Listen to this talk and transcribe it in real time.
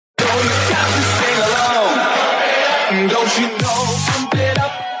Sing along. Don't you know? Pump it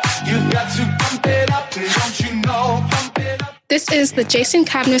up. You've got to pump it up. Don't you know? Pump it up. This is the Jason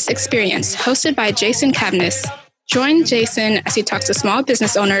Cavness Experience, hosted by Jason Cavness. Join Jason as he talks to small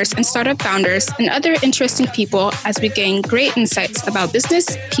business owners and startup founders and other interesting people as we gain great insights about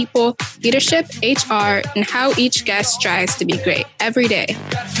business, people, leadership, HR, and how each guest strives to be great every day.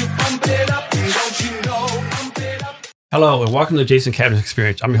 Hello, and welcome to the Jason Cavness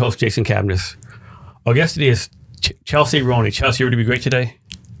Experience. I'm your host, Jason Cavness. Our guest today is Chelsey Roney. Chelsey, you ready to be great today?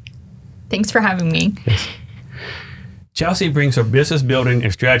 Thanks for having me. Yes. Chelsey brings her business building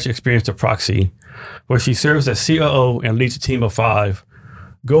and strategy experience to Proxi, where she serves as COO and leads a team of 5,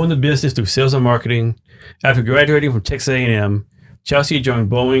 growing the business through sales and marketing. After graduating from Texas A&M, Chelsey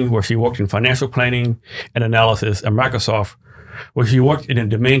joined Boeing, where she worked in financial planning and analysis, and Microsoft, where she worked in a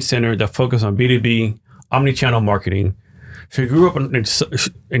domain center that focused on B2B, omni-channel marketing. She grew up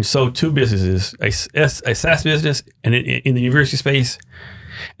and sold 2 businesses, a SaaS business and in the university space,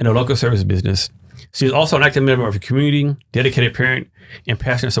 and a local service business. She is also an active member of the community, dedicated parent, and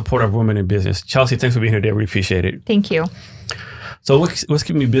passionate supporter of women in business. Chelsey, thanks for being here today. We appreciate it. Thank you. So what's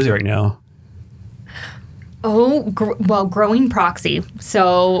keeping you busy right now? Growing Proxi.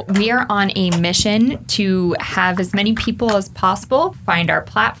 So we are on a mission to have as many people as possible find our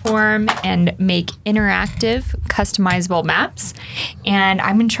platform and make interactive, customizable maps. And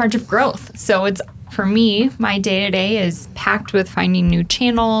I'm in charge of growth. So it's, for me, my day-to-day is packed with finding new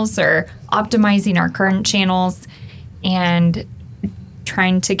channels or optimizing our current channels and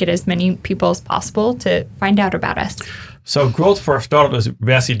trying to get as many people as possible to find out about us. So growth for a startup is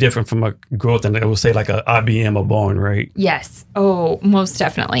vastly different from a growth than I would say like a IBM or Boeing, right? Yes. Oh, most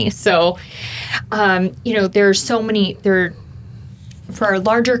definitely. So, there's so many, for a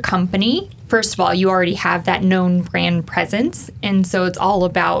larger company, first of all, you already have that known brand presence. And so it's all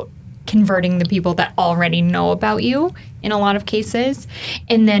about converting the people that already know about you in a lot of cases.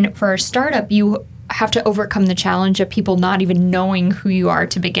 And then for a startup, you have to overcome the challenge of people not even knowing who you are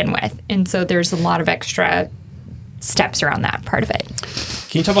to begin with. And so there's a lot of extra steps around that part of it.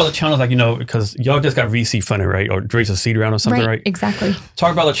 Can you talk about the channels, because y'all just got VC funding, right? Or raised a seed round or something, right? Exactly.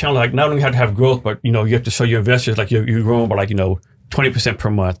 Talk about the channel, not only have to have growth, but, you have to show your investors, you're growing by 20%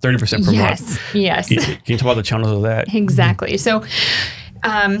 per month, 30% per month. Yes. Can you talk about the channels of that? Exactly. So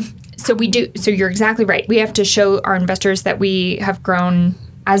we do. So you're exactly right. We have to show our investors that we have grown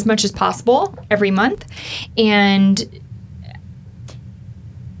as much as possible every month, and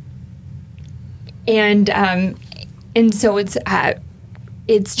so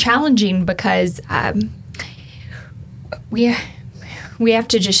it's challenging because we have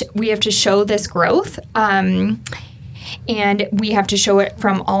to show this growth, and we have to show it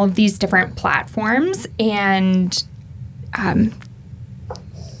from all of these different platforms. And can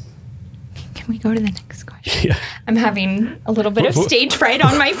we go to the next question? Yeah. I'm having a little bit of stage fright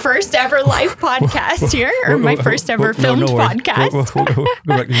on my first ever live podcast here, or my first ever filmed podcast.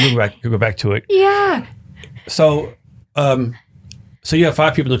 Go back to it. Yeah. So you have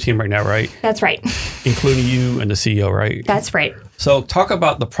 5 people on the team right now, right? That's right. Including you and the CEO, right? That's right. So talk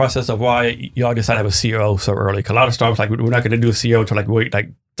about the process of why y'all decided to have a CEO so early. Because a lot of startups, we're not going to do a CEO until wait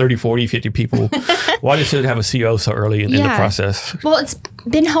 30, 40, 50 people. Why did you have a CEO so early in the process? Well, it's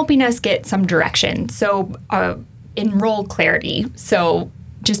been helping us get some direction. So in role clarity. So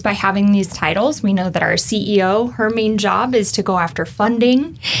just by having these titles, we know that our CEO, her main job is to go after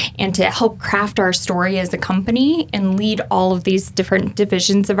funding and to help craft our story as a company and lead all of these different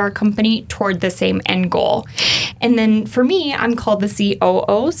divisions of our company toward the same end goal. And then for me, I'm called the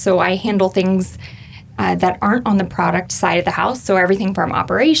COO, so I handle things that aren't on the product side of the house. So everything from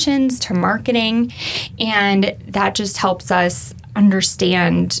operations to marketing. And that just helps us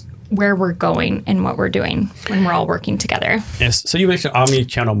understand where we're going and what we're doing when we're all working together. Yes. So you mentioned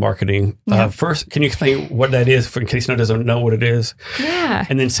omni-channel marketing. Yeah. First, can you explain what that is in case someone doesn't know what it is? Yeah.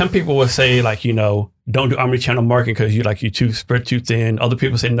 And then some people will say don't do omni-channel marketing because you spread too thin. Other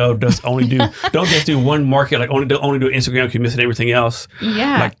people say no, don't just do one market, only do Instagram because you're missing everything else.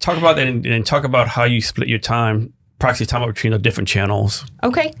 Yeah. Talk about that and talk about how you split your time. Proxy time between the different channels.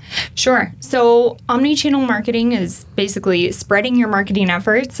 Okay, sure. So omni-channel marketing is basically spreading your marketing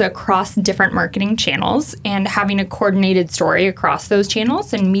efforts across different marketing channels and having a coordinated story across those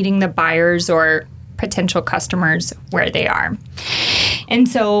channels and meeting the buyers or potential customers where they are. And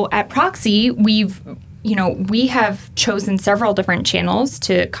so at Proxi, we have chosen several different channels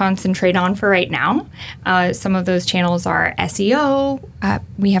to concentrate on for right now. Some of those channels are SEO.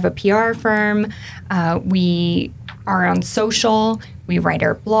 We have a PR firm. We are on social. We write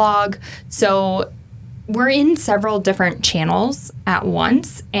our blog. So we're in several different channels at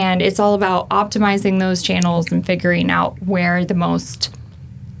once, and it's all about optimizing those channels and figuring out where the most,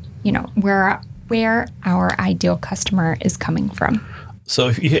 where our ideal customer is coming from. So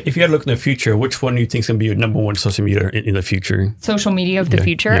if you had to look in the future, which one do you think is going to be your number one social media in the future? Social media of the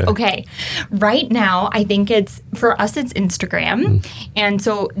future? Yeah. Okay. Right now, I think for us, it's Instagram. And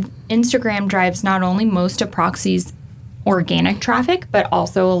so Instagram drives not only most of Proxi's organic traffic, but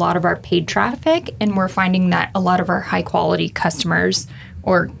also a lot of our paid traffic. And we're finding that a lot of our high quality customers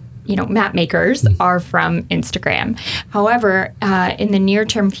or map makers are from Instagram. However, in the near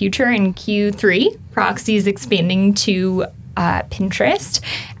term future in Q3, Proxi is expanding to Pinterest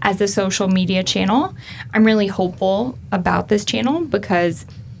as a social media channel. I'm really hopeful about this channel because,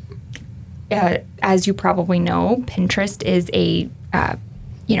 as you probably know, Pinterest is a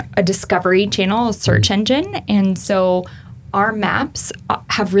discovery channel, a search engine, and so our maps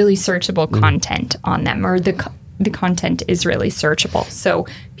have really searchable content on them, or the content is really searchable. So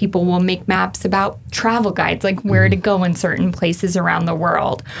people will make maps about travel guides, like where to go in certain places around the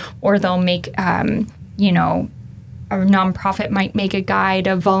world, or they'll make a nonprofit might make a guide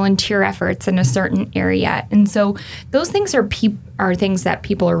of volunteer efforts in a certain area. And so those things are things that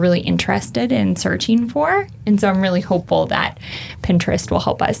people are really interested in searching for. And so I'm really hopeful that Pinterest will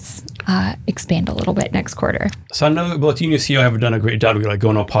help us expand a little bit next quarter. So I know both you and your CEO have done a great job of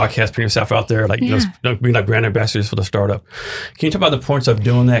going on podcasts, putting yourself out there, being like brand ambassadors for the startup. Can you talk about the importance of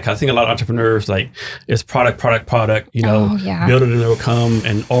doing that? Because I think a lot of entrepreneurs, it's product, build it and they'll come,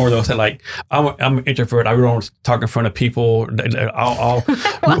 or they'll say I'm an introvert, I really don't talk in front of people. I'll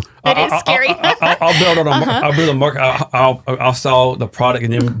that is scary. I'll build I'll build a market. I'll sell the product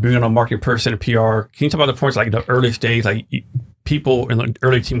and then bring in a marketing person and PR. Can you talk about the points the early stage, people in the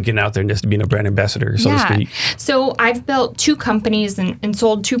early team getting out there and just being a brand ambassador, so to speak? So I've built 2 companies and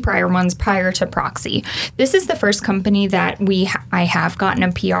sold 2 prior ones prior to Proxi. This is the first company that I have gotten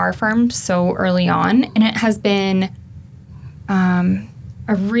a PR firm so early on, and it has been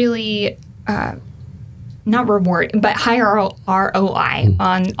a really not reward, but higher ROI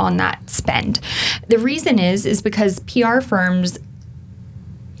on that spend. The reason is because PR firms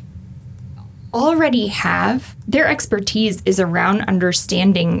already have, their expertise is around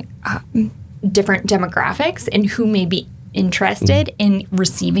understanding different demographics and who may be interested in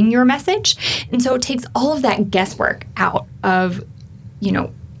receiving your message. And so it takes all of that guesswork out of,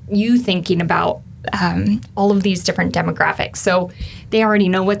 you thinking about all of these different demographics. So they already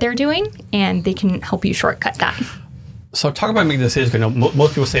know what they're doing and they can help you shortcut that. So talk about making decisions.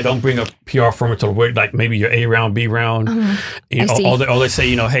 Most people say don't bring a PR firm until maybe your A round, B round. Or they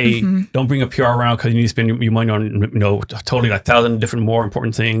say, hey, don't bring a PR round because you need to spend your money on, totally 1,000 different more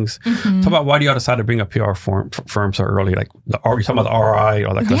important things. Talk about why do you decide to bring a PR firm so early? You're talking about the ROI,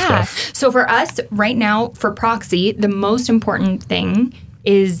 all that kind of stuff. So for us right now, for Proxi, the most important thing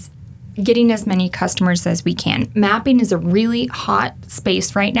is getting as many customers as we can. Mapping is a really hot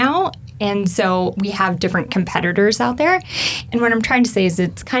space right now. And so we have different competitors out there. And what I'm trying to say is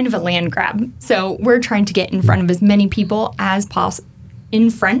it's kind of a land grab. So we're trying to get in front of as many people as possible,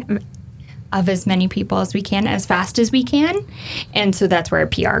 in front of as many people as we can, as fast as we can. And so that's where a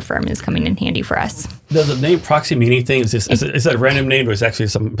PR firm is coming in handy for us. Does the name Proxi mean anything? Is that a random name or is it actually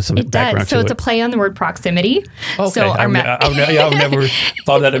some it background does. So to it's it? a play on the word proximity. Okay. So I've never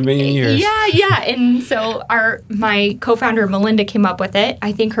thought that in a million years. Yeah. And so my co-founder, Melinda, came up with it.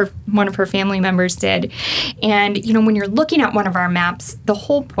 I think one of her family members did. And, when you're looking at one of our maps, the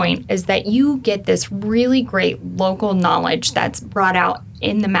whole point is that you get this really great local knowledge that's brought out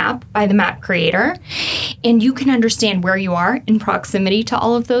in the map by the map creator, and you can understand where you are in proximity to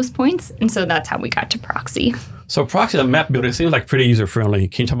all of those points. And so that's how we got to Proxi. So Proxi, the map building, seems pretty user-friendly.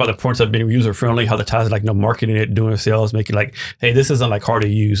 Can you talk about the importance of being user-friendly, how the ties marketing it, doing sales, make it hey, this isn't hard to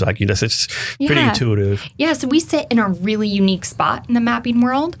use. It's pretty intuitive. Yeah, so we sit in a really unique spot in the mapping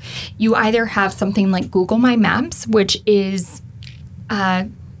world. You either have something like Google My Maps, which is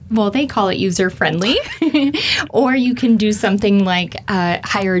they call it user-friendly, or you can do something like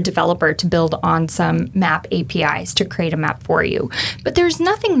hire a developer to build on some map APIs to create a map for you. But there's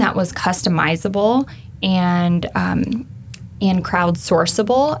nothing that was customizable and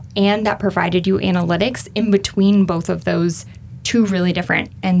crowdsourceable and that provided you analytics in between both of those 2 really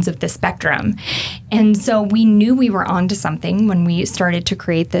different ends of the spectrum. And so we knew we were onto something when we started to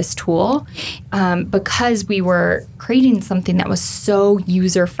create this tool because we were creating something that was so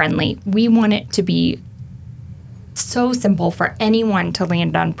user-friendly. We want it to be so simple for anyone to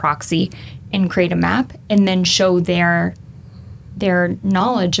land on Proxi and create a map and then show their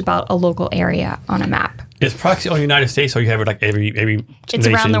knowledge about a local area on a map. Is Proxi on the United States, or you have it like every It's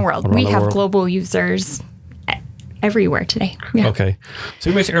nation around the world. around We the have world? global users everywhere today. Yeah. Okay. So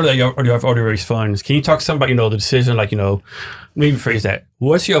you mentioned earlier you have already raised funds. Can you talk some about, the decision, maybe phrase that.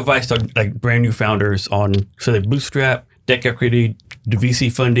 What's your advice to like brand new founders on, should they bootstrap, debt equity, the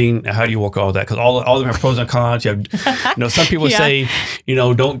VC funding, and how do you work all that? Because all of them have pros and cons. You have, some people say,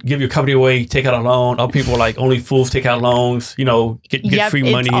 don't give your company away, take out a loan. Other people are like, only fools take out loans, get free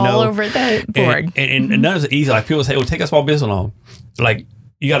money, It's all over the board. And none of it's easy. Like people say, take a small business loan. Like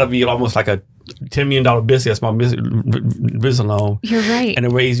you got to be almost like a $10 million business, small business loan. You're right. And to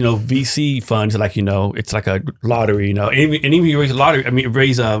raise, VC funds, like, it's like a lottery, And even you raise a lottery,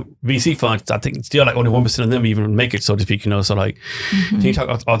 raise VC funds, I think still like only 1% of them even make it, so to speak, So like, can you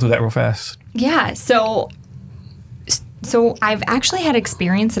talk all through that real fast? Yeah. So I've actually had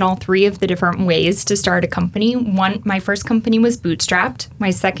experience in all three of the different ways to start a company. My first company was bootstrapped. My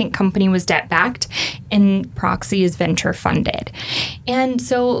second company was debt-backed, and Proxi is venture funded. And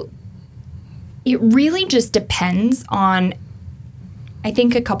so it really just depends on, I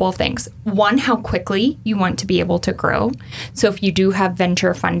think, a couple of things. One, how quickly you want to be able to grow. So if you do have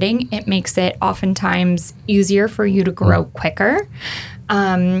venture funding, it makes it oftentimes easier for you to grow quicker.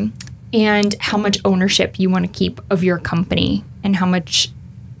 And how much ownership you want to keep of your company, and how much,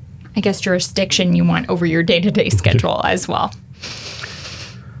 I guess, jurisdiction you want over your day-to-day schedule as well.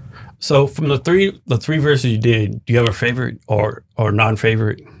 So from the three verses you did, do you have a favorite or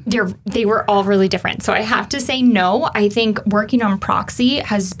non-favorite? They were all really different. So I have to say no. I think working on Proxi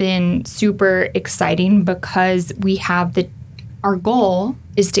has been super exciting because we have our goal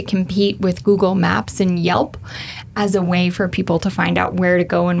is to compete with Google Maps and Yelp as a way for people to find out where to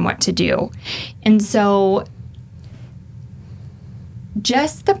go and what to do. And so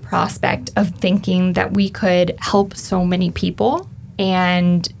just the prospect of thinking that we could help so many people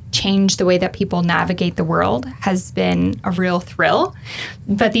and change the way that people navigate the world has been a real thrill.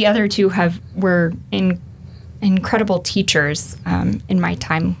 But the other two were incredible teachers in my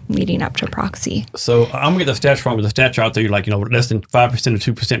time leading up to Proxi. So I'm gonna get the stats wrong, but the stats are out there, like, less than 5%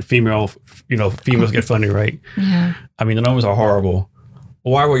 or 2% females get funding, right? Yeah. I mean, the numbers are horrible.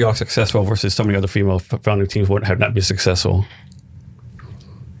 Why were y'all successful versus some of the other female founding teams would have not been successful?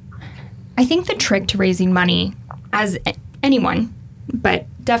 I think the trick to raising money, as anyone, but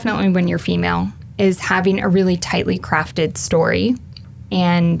definitely when you're female, is having a really tightly crafted story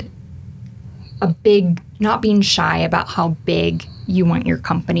and not being shy about how big you want your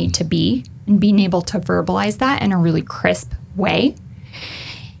company to be, and being able to verbalize that in a really crisp way.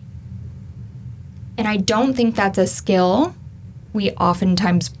 And I don't think that's a skill we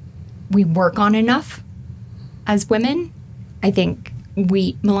work on enough as women. I think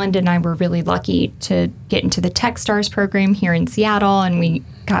Melinda and I were really lucky to get into the Techstars program here in Seattle, and we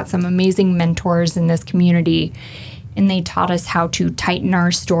got some amazing mentors in this community, and they taught us how to tighten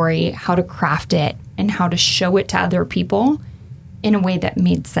our story, how to craft it, and how to show it to other people in a way that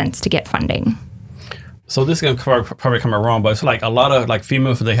made sense to get funding. So this is going to probably come out wrong, but it's like a lot of like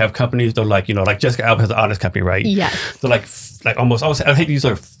females, they have companies, they're like, like Jessica Alba has an honest company, right? Yes. So like almost, I hate these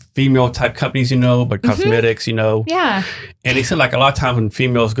are female type companies, but cosmetics, Yeah. And they said like a lot of times when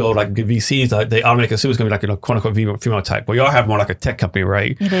females go like VCs, they automatically assume it's going to be like, quote unquote female type. But y'all have more like a tech company,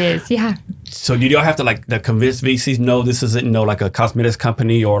 right? It is, yeah. So did y'all have to like convince VCs, no, this isn't like a cosmetics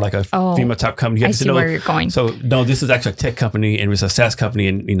company or like a female type company? You have I see where you're going. So no, this is actually a tech company and it's a SaaS company,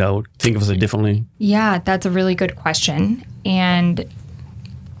 and think of it differently. Yeah, that's a really good question. And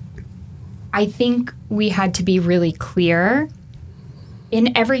I think we had to be really clear.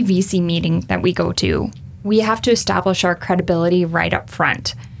 In every VC meeting that we go to, we have to establish our credibility right up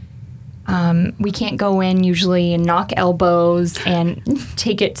front. We can't go in usually and knock elbows and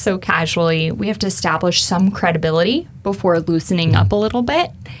take it so casually. We have to establish some credibility before loosening up a little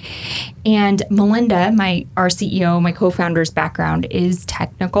bit. And Melinda, our CEO, my co-founder's background is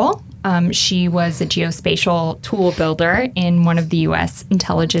technical. She was a geospatial tool builder in one of the U.S.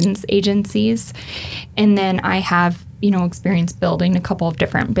 intelligence agencies. And then I have experience building a couple of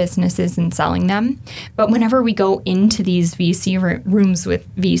different businesses and selling them. But whenever we go into these VC rooms with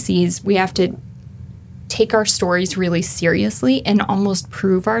VCs, we have to take our stories really seriously and almost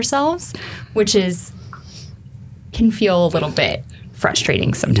prove ourselves, which can feel a little bit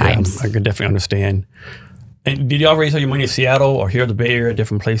frustrating sometimes. Yeah, I could definitely understand. And did y'all raise all your money in Seattle or here in the Bay Area,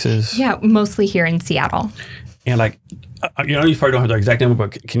 different places? Yeah, mostly here in Seattle. And like, you probably don't have the exact number,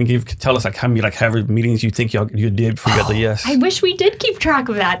 but can you tell us like how many like Harvard meetings you think you did before you got the yes? I wish we did keep track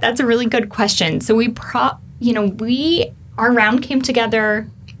of that. That's a really good question. So our round came together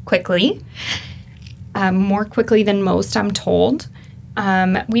quickly, more quickly than most, I'm told.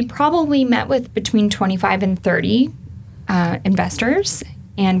 We probably met with between 25 and 30 investors,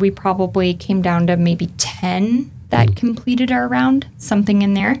 and we probably came down to maybe 10 that completed our round, something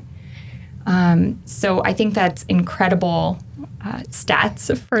in there. So I think that's incredible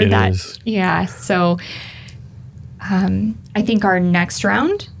stats for It that. is. Yeah. So I think our next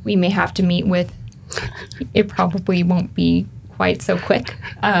round, we may have to meet with, it probably won't be quite so quick,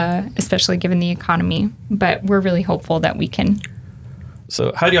 especially given the economy, but we're really hopeful that we can.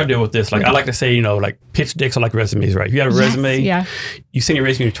 So how do y'all deal with this? Like, I like to say, like pitch decks are like resumes, right? You have a resume. Yeah. You send your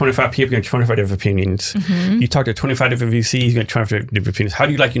resume to 25 people, you get 25 different opinions. You talk to 25 different VCs, you get 25 different opinions. How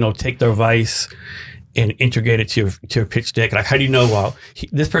do you take their advice and integrate it to your pitch deck? Like, how do you know, well,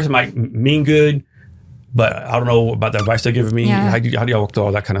 this person might mean good, but I don't know about the advice they're giving me. Yeah. How do y'all work through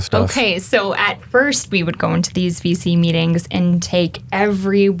all that kind of stuff? Okay, so at first we would go into these VC meetings and take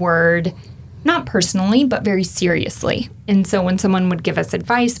every word, not personally, but very seriously. And so when someone would give us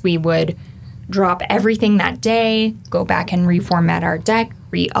advice, we would drop everything that day, go back and reformat our deck,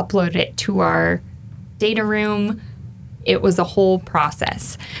 re-upload it to our data room. It was a whole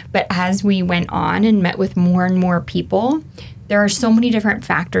process. But as we went on and met with more and more people, there are so many different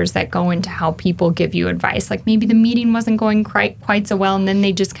factors that go into how people give you advice. Like maybe the meeting wasn't going quite so well, and then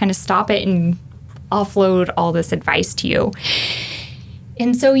they just kind of stop it and offload all this advice to you.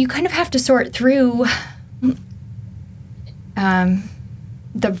 And so you kind of have to sort through the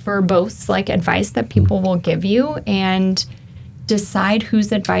verbose advice that people will give you and decide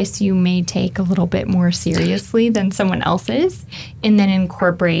whose advice you may take a little bit more seriously than someone else's, and then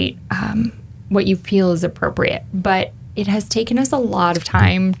incorporate what you feel is appropriate. But it has taken us a lot of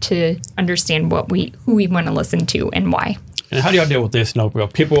time to understand who we want to listen to and why. And how do y'all deal with this?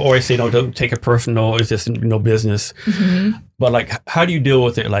 People always say, don't take it personal. It's just business. But how do you deal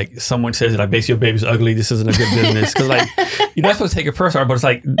with it? Like someone says, basically your baby's ugly. This isn't a good business. Because you're not supposed to take it personal, but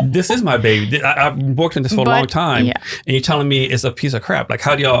it's this is my baby. I've worked in this for a long time, and you're telling me it's a piece of crap.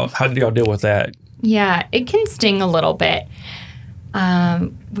 How do y'all deal with that? Yeah, it can sting a little bit.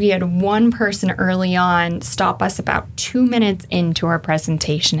 We had one person early on stop us about 2 minutes into our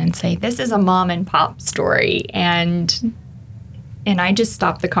presentation and say, "This is a mom and pop story," and I just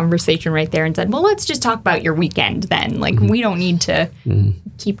stopped the conversation right there and said, well, let's just talk about your weekend then. We don't need to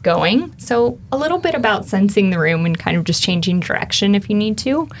keep going. So a little bit about sensing the room and kind of just changing direction if you need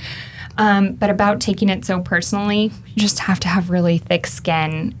to. But about taking it so personally, you just have to have really thick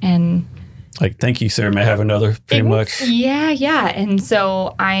skin and... thank you, sir. May I have another, pretty much? Yeah. And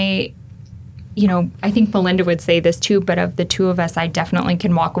so I think Melinda would say this too, but of the two of us, I definitely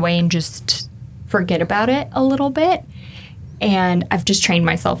can walk away and just forget about it a little bit. And I've just trained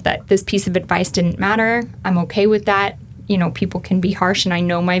myself that this piece of advice didn't matter. I'm okay with that. People can be harsh, and I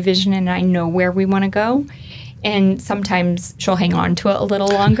know my vision and I know where we want to go. And sometimes she'll hang on to it a little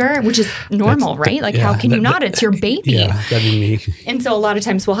longer, which is normal, right? How can you not? It's your baby. Yeah, that'd be me. And so a lot of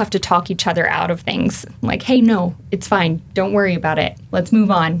times we'll have to talk each other out of things. Hey, no, it's fine. Don't worry about it. Let's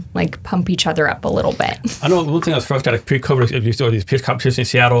move on. Pump each other up a little bit. I know one thing I was first got pre-COVID, if you saw these pitch competitions in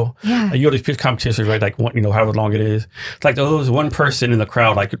Seattle. Yeah. You go to these pitch competitions, right? However long it is. It's there was one person in the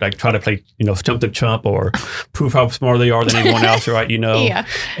crowd, try to play, stump the chump or prove how smarter they are than anyone else, right? Yeah.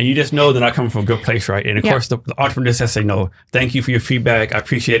 And you just know they're not coming from a good place, right? And of course, the entrepreneur has to say, no, thank you for your feedback. I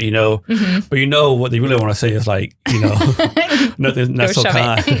appreciate it, But what they really want to say is nothing's not so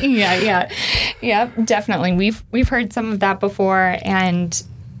kind. Yeah, definitely. We've heard some of that before, and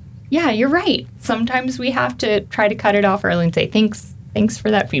yeah, you're right. Sometimes we have to try to cut it off early and say thanks for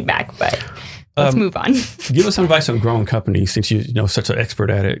that feedback, but let's move on. Give us some advice on growing companies since you're such an expert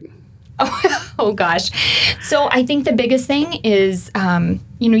at it. Oh gosh. So I think the biggest thing is,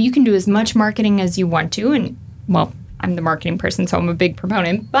 you can do as much marketing as you want to, and well, I'm the marketing person, so I'm a big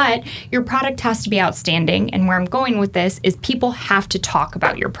proponent, but your product has to be outstanding. And where I'm going with this is people have to talk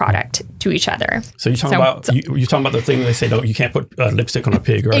about your product to each other. So you're talking about the thing they say, no, you can't put lipstick on a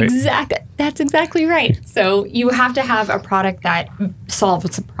pig, right? Exactly. That's exactly right. So you have to have a product that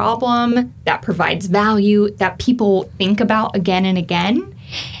solves a problem, that provides value, that people think about again and again.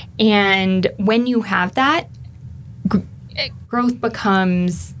 And when you have that, growth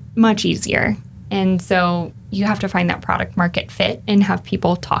becomes much easier. And so you have to find that product market fit and have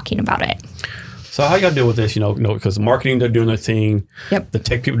people talking about it. So how y'all deal with this, because marketing, they're doing their thing. Yep. The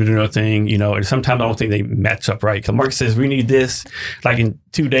tech people are doing their thing, and sometimes I don't think they match up right. Because market says, we need this, in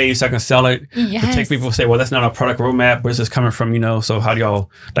 2 days I can sell it. Yes. The tech people say, well, that's not our product roadmap. Where's this coming from, So how do y'all,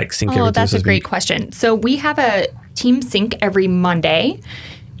 sync everything? Oh, that's a great question. So we have a team sync every Monday.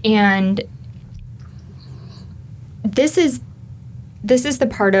 And this is this is the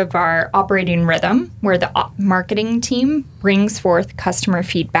part of our operating rhythm where the marketing team brings forth customer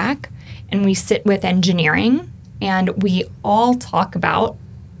feedback, and we sit with engineering and we all talk about,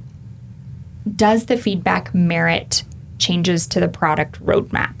 does the feedback merit changes to the product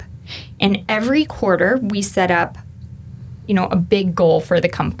roadmap? And every quarter we set up, a big goal for the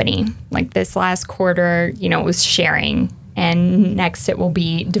company. Like this last quarter, it was sharing, and next it will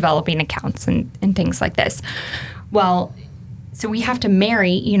be developing accounts and things like this. Well, so we have to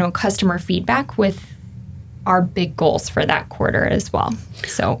marry, customer feedback with our big goals for that quarter as well.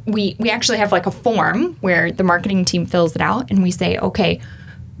 So we actually have like a form where the marketing team fills it out, and we say, okay,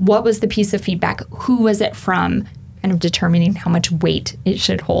 what was the piece of feedback? Who was it from? Kind of determining how much weight it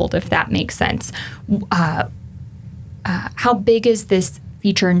should hold, if that makes sense. How big is this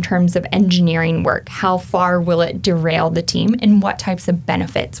feature in terms of engineering work? How far will it derail the team? And what types of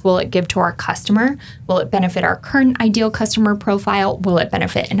benefits will it give to our customer? Will it benefit our current ideal customer profile? Will it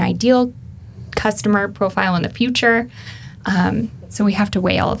benefit an ideal customer profile in the future? So we have to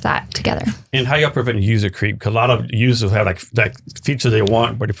weigh all of that together. And how y'all prevent user creep? Because a lot of users have like features they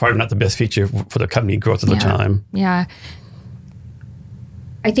want, but it's probably not the best feature for the company growth at the time. Yeah.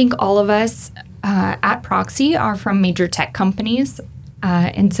 I think all of us at Proxi are from major tech companies.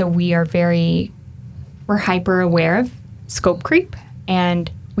 And so we're hyper aware of scope creep, and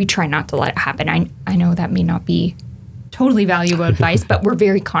we try not to let it happen. I know that may not be totally valuable advice, but we're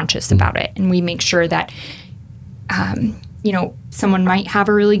very conscious about it. And we make sure that, someone might have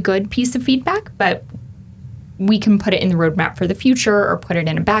a really good piece of feedback, but we can put it in the roadmap for the future or put it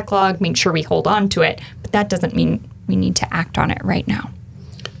in a backlog, make sure we hold on to it. But that doesn't mean we need to act on it right now.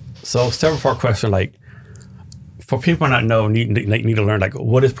 So several part question, like for people not know, need to learn, like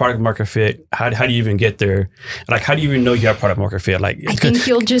what is product market fit? How do you even get there? Like how do you even know you have product market fit? Like I think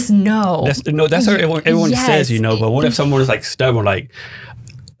you'll just know. That's what everyone says, but what if someone is like stubborn, like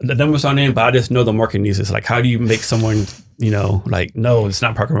the numbers aren't in, but I just know the market needs this. Like how do you make someone, like, no, it's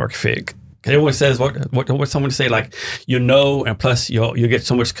not product market fit? Everyone says what someone say, like, and plus you'll get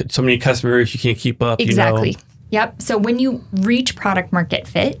so many customers you can't keep up. Exactly. Yep. So when you reach product market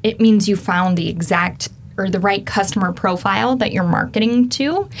fit, it means you found the exact or the right customer profile that you're marketing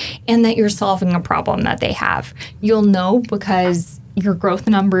to, and that you're solving a problem that they have. You'll know because your growth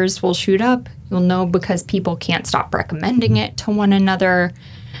numbers will shoot up. You'll know because people can't stop recommending it to one another.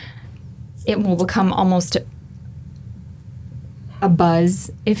 It will become almost a buzz,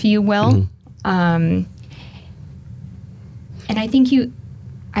 if you will. And I think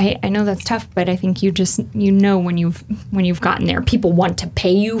I know that's tough, but I think when you've gotten there, people want to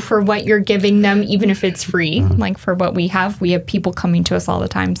pay you for what you're giving them, even if it's free. Like for what we have people coming to us all the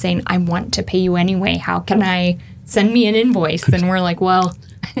time saying, I want to pay you anyway. How can I send me an invoice? And we're like, well,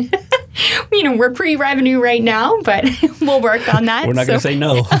 we're pre-revenue right now, but we'll work on that. We're not going to say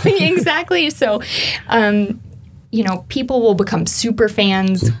no. Exactly. So, people will become super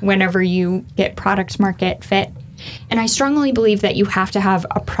fans whenever you get product market fit. And I strongly believe that you have to have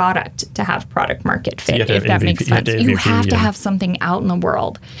a product to have product market fit, if that makes sense. You have to have something out in the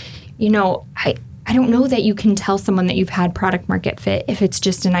world. I don't know that you can tell someone that you've had product market fit if it's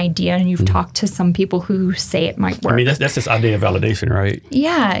just an idea and you've talked to some people who say it might work. I mean, that's just idea validation, right?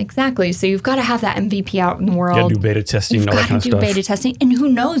 Yeah, exactly. So you've got to have that MVP out in the world. You got to do beta testing, all that kind of stuff. You've got to do beta testing. And who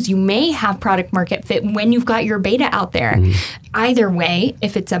knows, you may have product market fit when you've got your beta out there. Either way,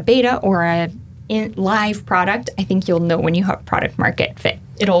 if it's a beta or a live product, I think you'll know when you have product market fit.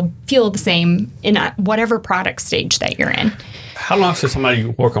 It'll feel the same in whatever product stage that you're in. How long should somebody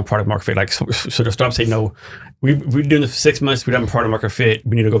work on product market fit? Like, should they stop saying, no, we've been doing this for 6 months, we don't have a product market fit,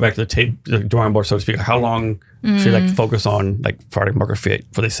 we need to go back to the drawing board, so to speak. How long should they focus on like product market fit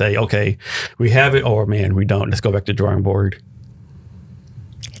before they say, okay, we have it, or man, we don't, let's go back to the drawing board?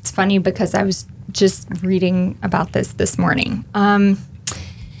 It's funny because I was just reading about this morning.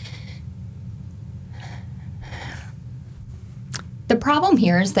 The problem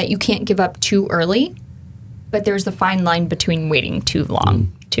here is that you can't give up too early, but there's a fine line between waiting too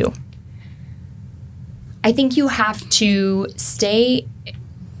long, too. I think you have to stay.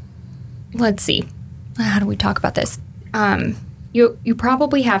 Let's see. How do we talk about this? You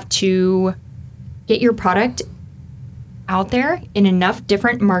probably have to get your product out there in enough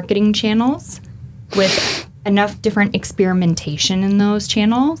different marketing channels with enough different experimentation in those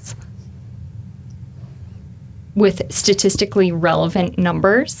channels with statistically relevant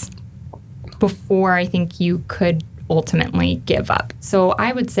numbers before I think you could ultimately give up. So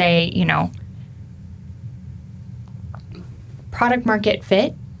I would say, product market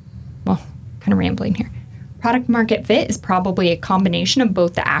fit, well, kind of rambling here. Product market fit is probably a combination of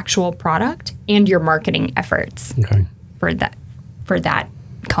both the actual product and your marketing efforts for for that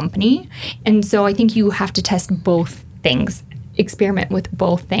company. And so I think you have to test both things, experiment with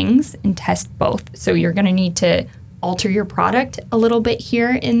both things and test both. So you're going to need to alter your product a little bit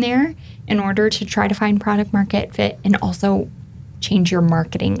here and there in order to try to find product market fit, and also change your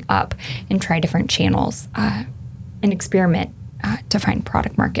marketing up and try different channels and experiment to find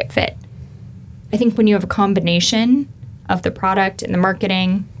product market fit. I think when you have a combination of the product and the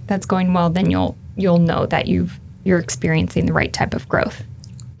marketing that's going well, then you'll know that you're experiencing the right type of growth.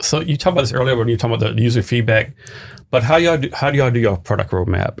 So you talked about this earlier when you talked about the user feedback, but how do y'all do your product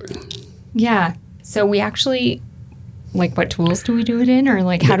roadmap? Yeah. So we actually, like, what tools do we do it in, or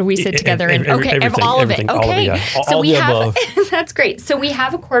like how do we sit together? All of it. Okay. So we have, that's great. So we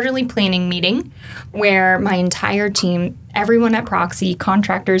have a quarterly planning meeting where my entire team, everyone at Proxi,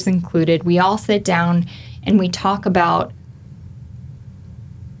 contractors included, we all sit down and we talk about,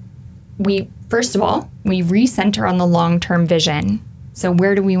 first of all, we recenter on the long-term vision. So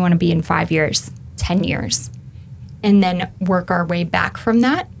where do we want to be in 5 years, 10 years? And then work our way back from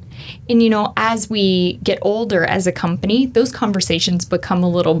that. And, as we get older as a company, those conversations become a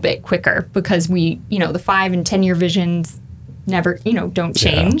little bit quicker because the 5 and 10 year visions never, don't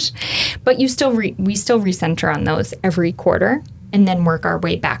change. Yeah. But we still recenter on those every quarter and then work our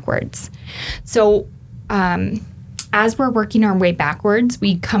way backwards. So as we're working our way backwards,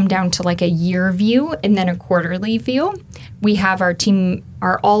 we come down to like a year view and then a quarterly view. We have our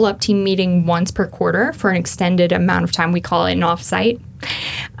all-up team meeting once per quarter for an extended amount of time. We call it an offsite.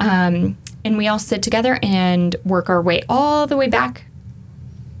 And we all sit together and work our way all the way back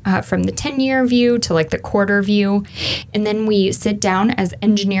from the 10-year view to like the quarter view. And then we sit down as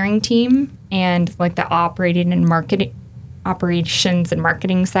engineering team and like the operations and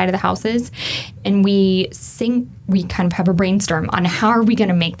marketing side of the houses. And we kind of have a brainstorm on how are we going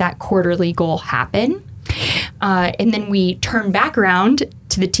to make that quarterly goal happen. And then we turn back around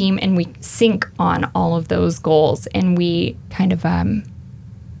to the team and we sync on all of those goals, and we kind of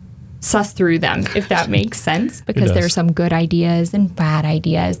suss through them, if that makes sense, because there are some good ideas and bad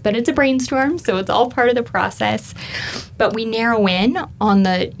ideas, but it's a brainstorm, so it's all part of the process. But we narrow in on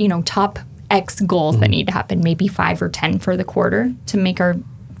the top X goals that need to happen, maybe 5 or 10 for the quarter to make our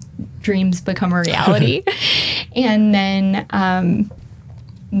dreams become a reality. And then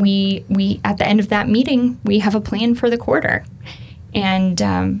we at the end of that meeting, we have a plan for the quarter.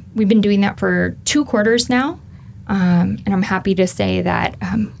 And we've been doing that for 2 quarters now. And I'm happy to say that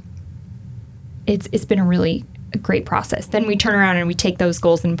it's been a really great process. Then we turn around and we take those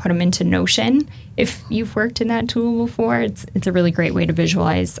goals and put them into Notion. If you've worked in that tool before, it's a really great way to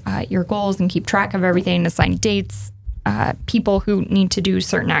visualize your goals and keep track of everything, assign dates, people who need to do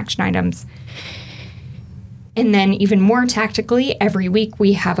certain action items. And then even more tactically, every week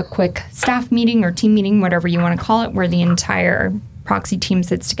we have a quick staff meeting or team meeting, whatever you want to call it, where the entire Proxi team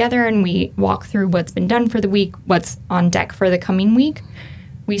sits together and we walk through what's been done for the week, what's on deck for the coming week.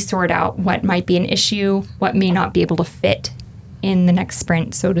 We sort out what might be an issue, what may not be able to fit in the next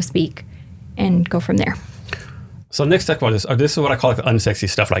sprint, so to speak, and go from there. So next talk about this is what I call like the unsexy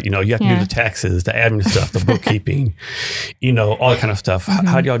stuff. Like, you have to do the taxes, the admin stuff, the bookkeeping, all that kind of stuff. Mm-hmm.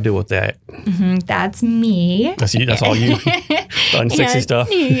 How do y'all deal with that? Mm-hmm. That's me. That's you. That's all you. The unsexy stuff.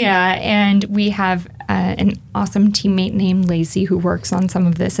 Yeah. And we have an awesome teammate named Lacey who works on some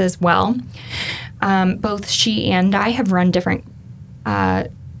of this as well. Both she and I have run different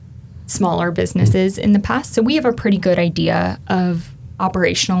smaller businesses in the past. So we have a pretty good idea of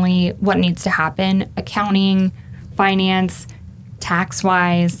operationally what needs to happen, accounting, finance,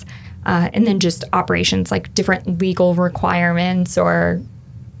 tax-wise, and then just operations like different legal requirements or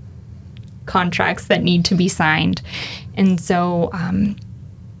contracts that need to be signed. And so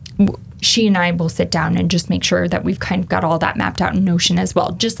she and I will sit down and just make sure that we've kind of got all that mapped out in Notion as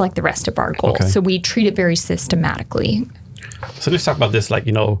well, just like the rest of our goals. Okay. So we treat it very systematically. So let's talk about this. Like,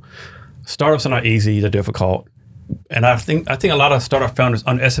 startups are not easy, they're difficult. And I think a lot of startup founders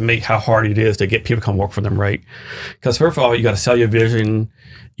underestimate how hard it is to get people to come work for them, right? Because first of all, you got to sell your vision.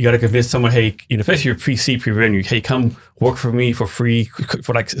 You got to convince someone, hey, especially your pre-seed, pre-revenue, hey, come work for me for free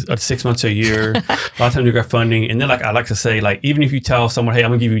for like 6 months or a year. A lot of times you got funding. And then like I like to say, like, even if you tell someone, hey,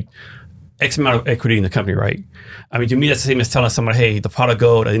 I'm going to give you X amount of equity in the company, right? I mean, to me, that's the same as telling someone, hey, the pot of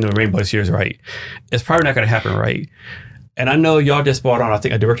gold at the end of the rainbow is yours, right? It's probably not going to happen, right? And I know y'all just brought on, I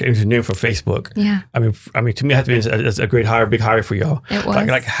think, a director of engineering for Facebook. Yeah. I mean, to me, it has to be a great hire, big hire for y'all. It was.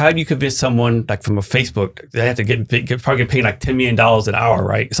 Like, how do you convince someone, like, from a Facebook, they have to probably get paid like $10 million an hour,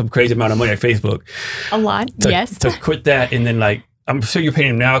 right? Some crazy amount of money at Facebook. A lot, yes. To quit that, and then, like, I'm sure you're paying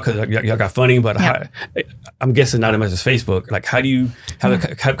them now because y'all got funding, but I'm guessing not as much as Facebook. Like, how do you have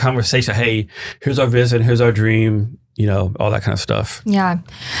a conversation? Hey, here's our vision, here's our dream. all that kind of stuff. Yeah.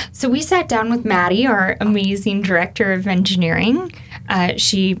 So we sat down with Maddie, our amazing director of engineering.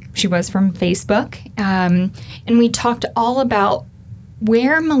 She was from Facebook. And we talked all about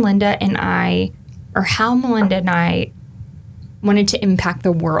how Melinda and I wanted to impact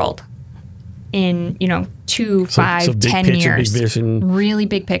the world in, 2, 5, 10 picture, years. big vision. Really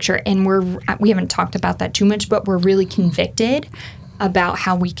big picture. And we haven't talked about that too much, but we're really convicted about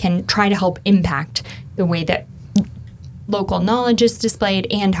how we can try to help impact the way that local knowledge is displayed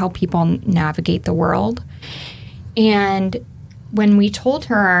and how people navigate the world. And when we told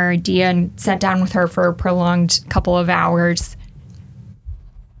her our idea and sat down with her for a prolonged couple of hours,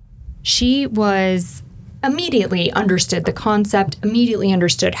 she was immediately understood the concept, immediately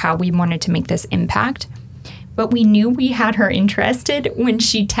understood how we wanted to make this impact. But we knew we had her interested when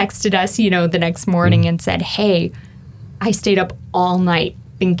she texted us, the next morning and said, hey, I stayed up all night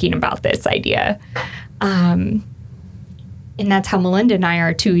thinking about this idea. And that's how Melinda and I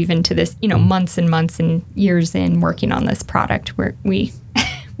are too, even to this, months and months and years in working on this product where we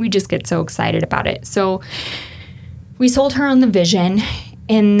just get so excited about it. So we sold her on the vision,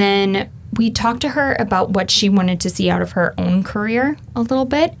 and then we talked to her about what she wanted to see out of her own career a little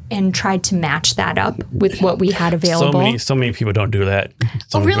bit and tried to match that up with what we had available. So many people don't do that.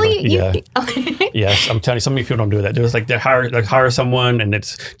 Oh, really? Yeah. Yes, I'm telling you, so many people don't do that. There's they hire someone and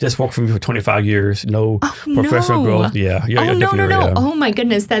it's just worked for me for 25 years, no professional growth. Yeah. No. Oh my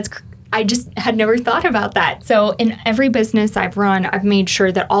goodness, I just had never thought about that. So in every business I've run, I've made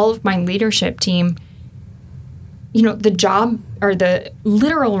sure that all of my leadership team, the job or the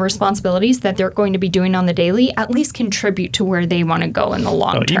literal responsibilities that they're going to be doing on the daily at least contribute to where they want to go in the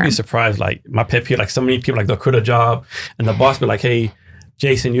long term. You'd be surprised. My pet peeve, so many people, they'll quit a job and the boss be like, hey,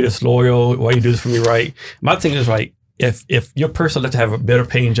 Jason, you're this loyal. Why you do this for me, right? My thing is, if your person lets to have a better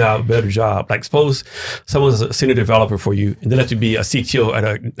paying job, better job, suppose someone's a senior developer for you and they let you be a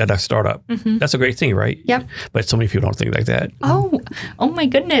CTO at a startup. Mm-hmm. That's a great thing, right? Yep. But so many people don't think like that. Oh my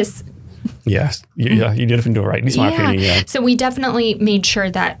goodness. Yes. You definitely do it right. At least my opinion, yeah. So we definitely made sure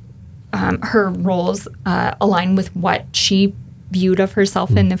that her roles align with what she viewed of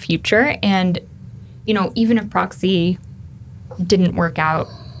herself in the future. And, even if Proxi didn't work out,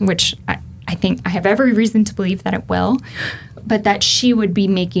 which I think I have every reason to believe that it will, but that she would be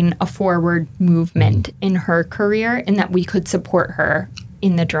making a forward movement in her career and that we could support her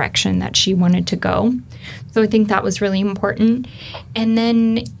in the direction that she wanted to go. So I think that was really important. And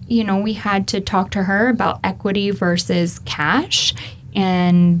then, we had to talk to her about equity versus cash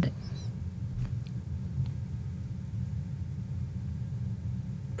and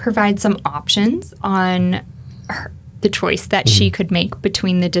provide some options on the choice that she could make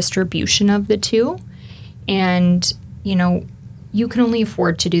between the distribution of the two. And, you can only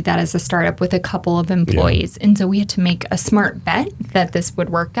afford to do that as a startup with a couple of employees. Yeah. And so we had to make a smart bet that this would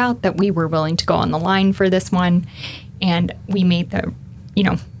work out, that we were willing to go on the line for this one. And we made the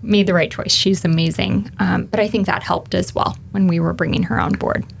right choice. She's amazing. But I think that helped as well when we were bringing her on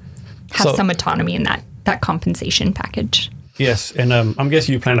board. Have some autonomy in that compensation package. Yes, and I'm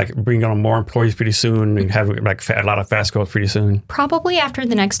guessing you plan bringing on more employees pretty soon and have a lot of fast growth pretty soon. Probably after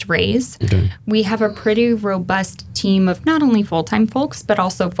the next raise. Okay. We have a pretty robust team of not only full-time folks, but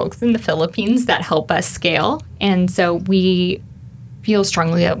also folks in the Philippines that help us scale. And so we feel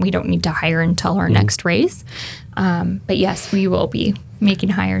strongly that we don't need to hire until our next raise. But yes, we will be making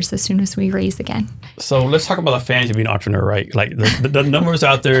hires as soon as we raise again. So let's talk about the fans of being an entrepreneur, right? The numbers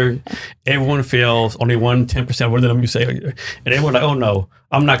out there, everyone fails, only 10%, what are the numbers you say? And everyone's like, oh no,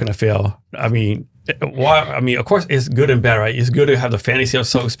 I'm not going to fail. Why? Of course, it's good and bad, right? It's good to have the fantasy of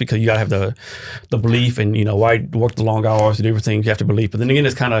success because you got to have the belief and, why work the long hours and everything, you have to believe. But then again,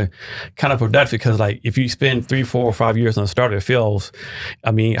 it's kind of productive because, if you spend 3, 4, or 5 years on a startup, it fails.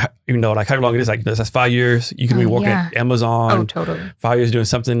 How long it is, that's 5 years. You can be working at Amazon. Oh, totally. 5 years doing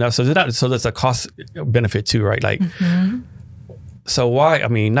something else. So that's a cost benefit too, right? So why?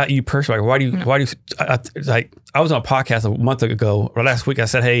 Not you personally. Why do you? I was on a podcast a month ago or last week. I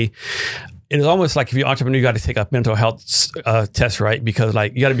said, hey, it is almost like if you're an entrepreneur, you got to take a mental health test, right? Because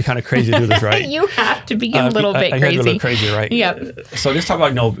you got to be kind of crazy to do this, right? You have to be a little bit crazy. A little crazy, right? Yep. So let's talk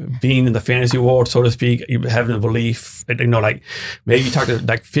about being in the fantasy world, so to speak. Having a belief, maybe you talk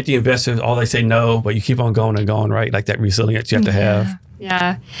to 50 investors, all they say no, but you keep on going and going, right? That resilience you have to have.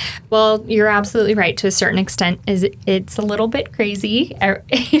 Yeah. Well, you're absolutely right to a certain extent. It's a little bit crazy.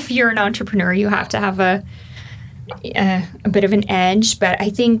 If you're an entrepreneur, you have to have a bit of an edge. But I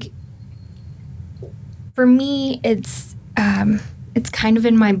think for me, it's kind of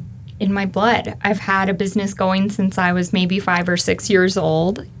in my in my blood. I've had a business going since I was maybe 5 or 6 years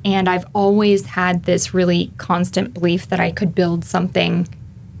old, and I've always had this really constant belief that I could build something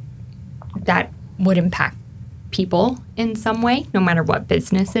that would impact people in some way, no matter what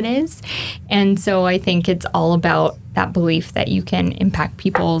business it is. And so I think it's all about that belief that you can impact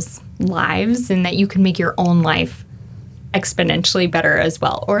people's lives and that you can make your own life exponentially better as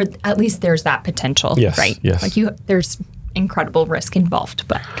well, or at least there's that potential, right? Yes. Like there's incredible risk involved.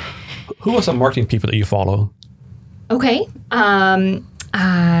 But who are some marketing people that you follow? Okay,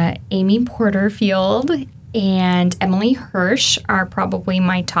 Amy Porterfield and Emily Hirsch are probably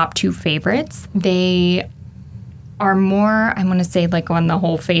my top 2 favorites. They are more, I want to say, like on the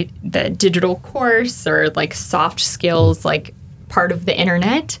whole the digital course or like soft skills, like part of the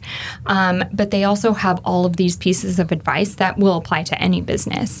internet. But they also have all of these pieces of advice that will apply to any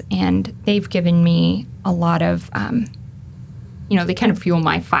business. And they've given me a lot of, they kind of fuel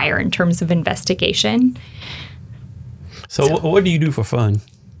my fire in terms of investigation. So what do you do for fun?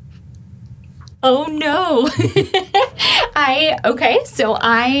 Oh, no.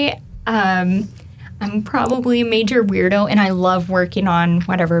 I'm probably a major weirdo, and I love working on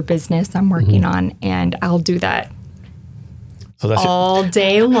whatever business I'm working on, and I'll do that all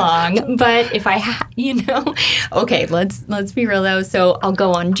day long. But if I okay, let's be real though. So I'll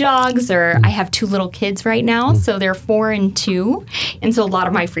go on jogs, or I have 2 little kids right now, so they're 4 and 2, and so a lot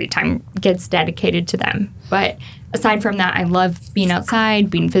of my free time gets dedicated to them. But aside from that, I love being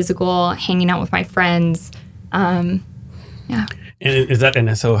outside, being physical, hanging out with my friends. Yeah.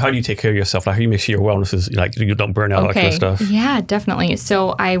 And so how do you take care of yourself? Like, how do you make sure your wellness is, like, you don't burn out, that kind of stuff? Yeah, definitely.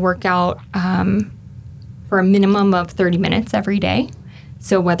 So I work out for a minimum of 30 minutes every day.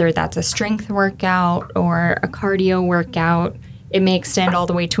 So whether that's a strength workout or a cardio workout, it may extend all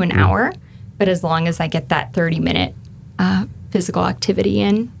the way to an hour. But as long as I get that 30-minute physical activity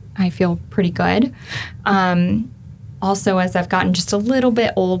in, I feel pretty good. Also, as I've gotten just a little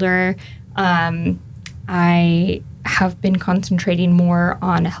bit older, I have been concentrating more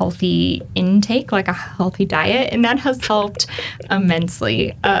on a healthy intake, like a healthy diet, and that has helped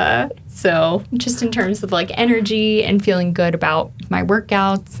immensely. So just in terms of like energy and feeling good about my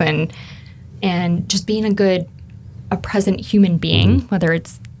workouts and just being a present human being, whether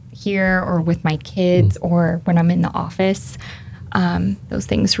it's here or with my kids or when I'm in the office. Those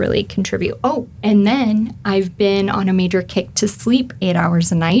things really contribute. Oh, and then I've been on a major kick to sleep 8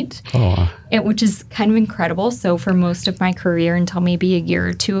 hours a night, which is kind of incredible. So for most of my career until maybe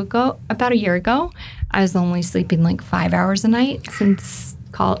about a year ago, I was only sleeping like 5 hours a night since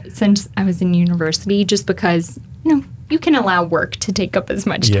I was in university, just because, you can allow work to take up as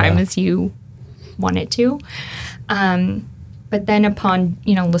much time as you want it to. But then upon,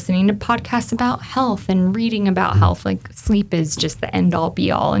 listening to podcasts about health and reading about health, like sleep is just the end all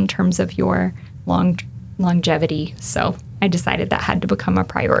be all in terms of your longevity. So I decided that had to become a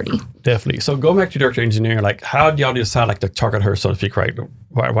priority. Definitely. So go back to director of engineering. Like, how do y'all decide like to target her, so to speak, right?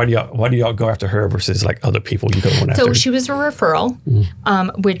 Why do y'all go after her versus like other people you could have went after? So she was a referral,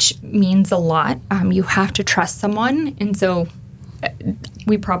 which means a lot. You have to trust someone. And so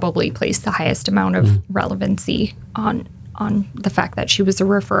we probably placed the highest amount of relevancy on the fact that she was a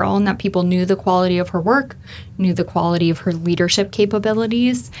referral and that people knew the quality of her work, knew the quality of her leadership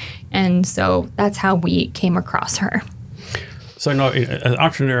capabilities. And so that's how we came across her. So, as an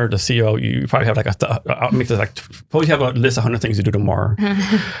entrepreneur, the CEO, you probably have suppose you have a list of 100 things to do tomorrow.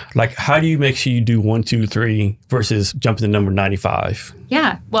 Like, how do you make sure you do 1, 2, 3 versus jumping to number 95?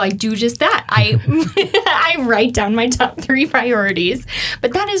 Yeah, well, I do just that. I write down my top 3 priorities,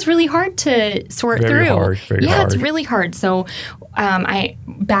 but that is really hard to sort through. Very hard. It's really hard. So,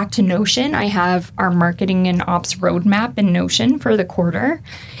 back to Notion, I have our marketing and ops roadmap in Notion for the quarter,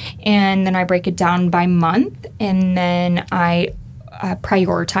 and then I break it down by month, and then I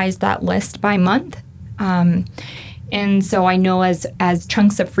prioritize that list by month. And so I know as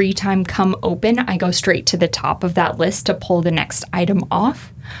chunks of free time come open, I go straight to the top of that list to pull the next item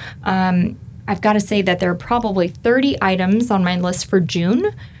off. I've got to say that there are probably 30 items on my list for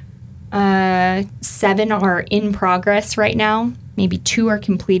June. 7 are in progress right now. Maybe 2 are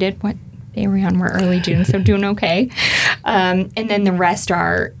completed. What day are we on? We're early June, so doing okay. And then the rest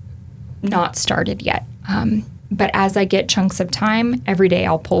are not started yet. But as I get chunks of time, every day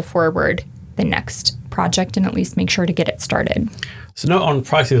I'll pull forward the next project and at least make sure to get it started. So now on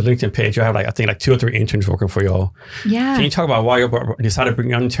Proxi's LinkedIn page, you have I think 2 or 3 interns working for y'all. Yeah. Can you talk about why you decided to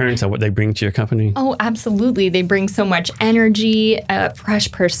bring on interns and what they bring to your company? Oh, absolutely. They bring so much energy, a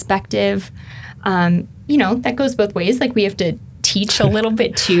fresh perspective. That goes both ways. Like, we have to teach a little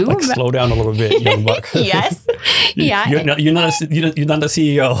bit too. Like slow down a little bit, young buck. Yes. Yeah. You're not the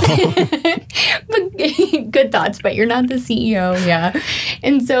CEO. But good thoughts, but you're not the CEO. Yeah.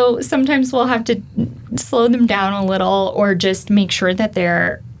 And so sometimes we'll have to slow them down a little, or just make sure that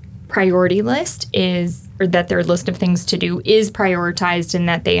their priority list is, or that their list of things to do is prioritized, and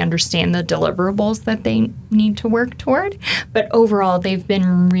that they understand the deliverables that they need to work toward. But overall, they've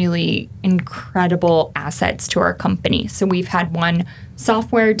been really incredible assets to our company. So we've had one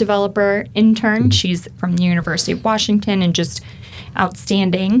software developer intern. She's from the University of Washington and just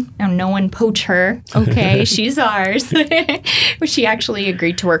outstanding. Now, no one poach her. Okay, she's ours. She actually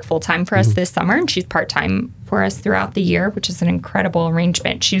agreed to work full-time for us this summer, and she's part-time for us throughout the year, which is an incredible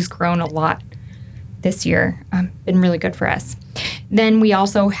arrangement. She's grown a lot this year. Been really good for us. Then we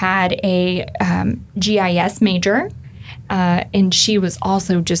also had a GIS major, and she was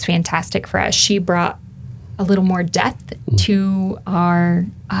also just fantastic for us. She brought a little more depth to our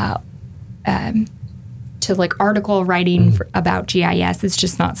to like article writing about GIS. Is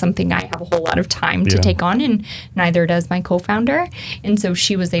just not something I have a whole lot of time to take on, and neither does my co-founder. And so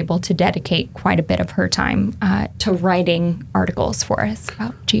she was able to dedicate quite a bit of her time to writing articles for us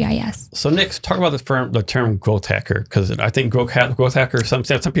about GIS. So next, talk about the term growth hacker, because I think growth hacker, some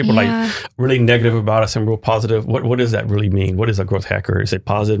people like really negative about it, some real positive. What does that really mean? What is a growth hacker? Is it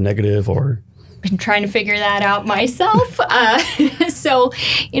positive, negative, or? Been trying to figure that out myself. So,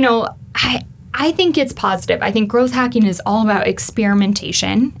 I think it's positive. I think growth hacking is all about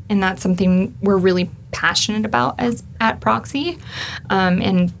experimentation, and that's something we're really passionate about at Proxi,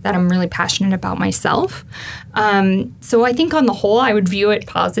 and that I'm really passionate about myself. So I think on the whole, I would view it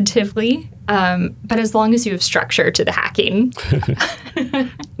positively, but as long as you have structure to the hacking. And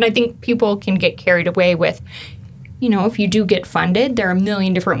I think people can get carried away with, if you do get funded, there are a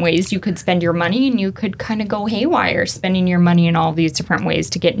million different ways you could spend your money, and you could kind of go haywire spending your money in all these different ways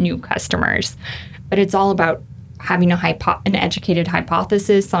to get new customers. But it's all about having an educated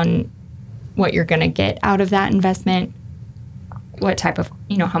hypothesis on what you're going to get out of that investment, what type of,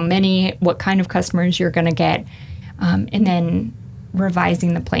 what kind of customers you're going to get, and then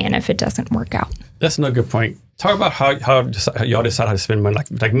revising the plan if it doesn't work out. That's another good point. Talk about how y'all decide how to spend money.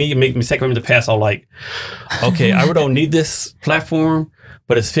 Like me, make mistake in the past. I'll okay, I really don't need this platform,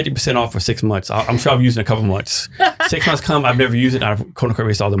 but it's 50% off for 6 months. I'm sure I've used it in a couple months. 6 months come, I've never used it. I've quote-unquote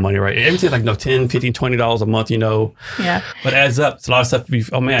wasted all the money, right? Everything's like, $10, $15, $20 a month, Yeah. But it adds up. It's a lot of stuff.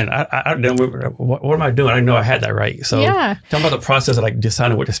 Oh, man, what am I doing? I didn't know I had that right. So tell me about the process of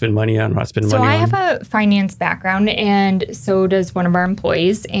deciding what to spend money on or not spend money on. So I have a finance background, and so does one of our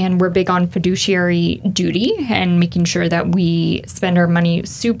employees, and we're big on fiduciary duty and making sure that we spend our money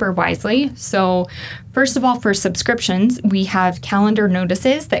super wisely. So first of all, for subscriptions, we have calendar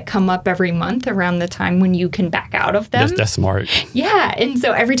notices that come up every month around the time when you can back out of them. That's smart. Yeah. And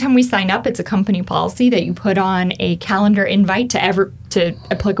so every time we sign up, it's a company policy that you put on a calendar invite to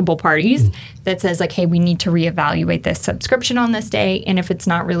applicable parties that says hey, we need to reevaluate this subscription on this day. And if it's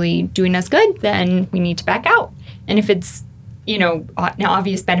not really doing us good, then we need to back out. And if it's, an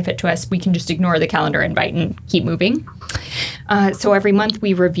obvious benefit to us, we can just ignore the calendar invite and keep moving. So every month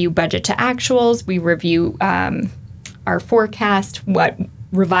we review budget to actuals. We review our forecast,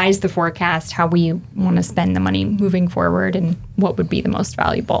 revise the forecast, how we want to spend the money moving forward, and what would be the most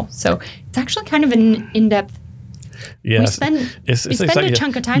valuable. So it's actually kind of an in-depth. Yeah, we spend a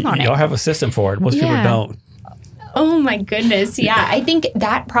chunk of time on it. Y'all have a system for it. Most people don't. Oh my goodness. Yeah, I think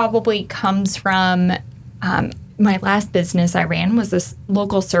that probably comes from my last business I ran was this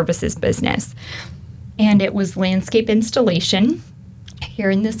local services business. And it was landscape installation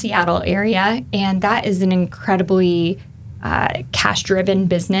here in the Seattle area. And that is an incredibly cash-driven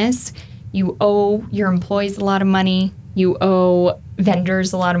business. You owe your employees a lot of money. You owe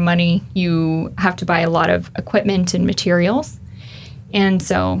vendors a lot of money. You have to buy a lot of equipment and materials. And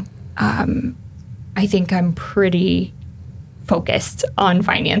so I think I'm pretty focused on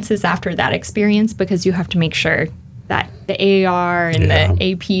finances after that experience, because you have to make sure that the AR and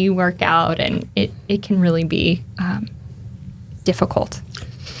the AP work out, and it can really be difficult.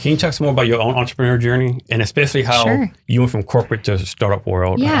 Can you talk some more about your own entrepreneur journey, and especially how you went from corporate to startup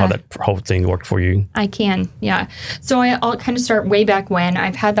world, and how that whole thing worked for you? I can, So I'll kind of start way back when.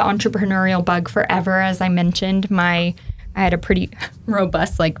 I've had the entrepreneurial bug forever. As I mentioned, I had a pretty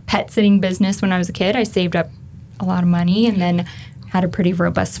robust pet sitting business when I was a kid. I saved up a lot of money, and then had a pretty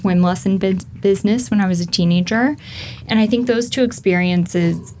robust swim lesson business when I was a teenager. And I think those two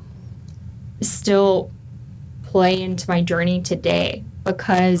experiences still play into my journey today,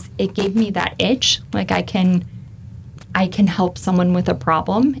 because it gave me that itch. I can help someone with a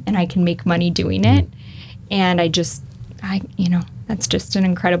problem, and I can make money doing it. And That's just an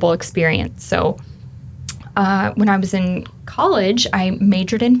incredible experience. So when I was in college, I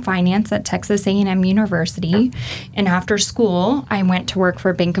majored in finance at Texas A&M University. And after school, I went to work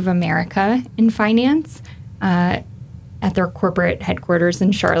for Bank of America in finance at their corporate headquarters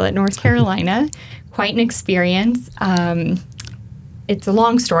in Charlotte, North Carolina. Quite an experience. It's a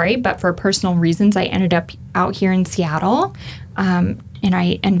long story, but for personal reasons, I ended up out here in Seattle. And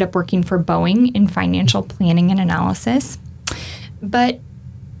I ended up working for Boeing in financial planning and analysis. But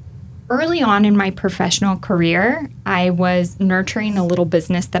early on in my professional career, I was nurturing a little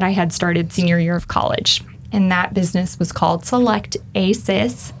business that I had started senior year of college. And that business was called Select a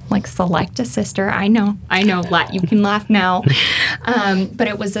Sis, like select a sister. I know, you can laugh now. But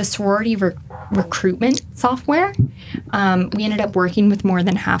it was a sorority recruitment software. We ended up working with more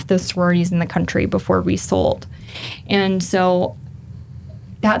than half the sororities in the country before we sold. And so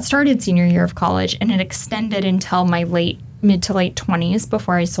that started senior year of college, and it extended until my mid to late 20s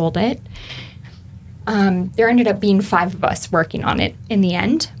before I sold it. There ended up being 5 of us working on it in the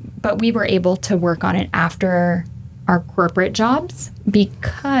end, but we were able to work on it after our corporate jobs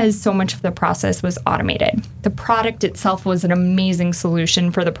because so much of the process was automated. The product itself was an amazing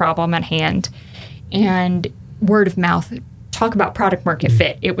solution for the problem at hand, and word of mouth, talk about product market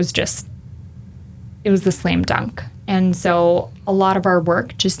fit, it was the slam dunk. And so a lot of our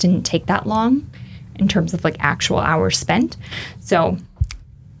work just didn't take that long in terms of like actual hours spent. So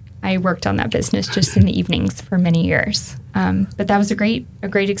I worked on that business just in the evenings for many years. But that was a great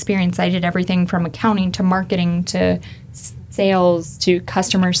experience. I did everything from accounting to marketing to sales to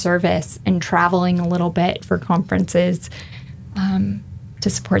customer service and traveling a little bit for conferences to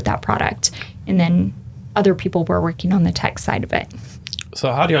support that product. And then other people were working on the tech side of it. So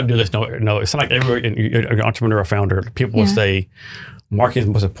how do y'all do this? No, it's not like every entrepreneur or founder, people will say marketing is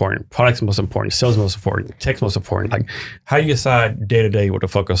most important, products is most important, sales is most important, tech's most important. Like, how do you decide day to day what to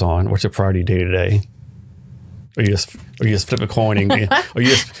focus on? What's your priority day to day? Or you just flip a coin or you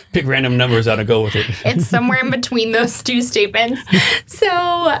just pick random numbers out and go with it? It's somewhere in between those two statements.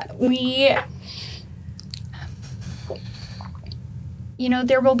 So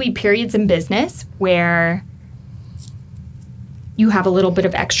there will be periods in business where you have a little bit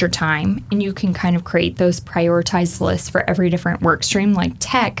of extra time and you can kind of create those prioritized lists for every different work stream, like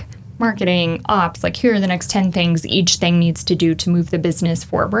tech, marketing, ops, like here are the next 10 things each thing needs to do to move the business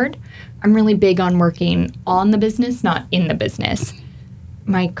forward. I'm really big on working on the business, not in the business.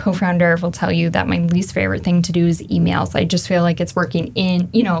 My co-founder will tell you that my least favorite thing to do is emails. I just feel like it's working in,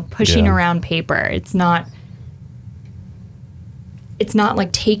 pushing around paper. It's not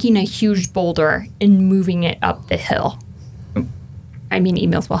like taking a huge boulder and moving it up the hill. I mean,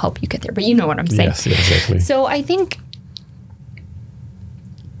 emails will help you get there, but you know what I'm saying. Yes, exactly. So I think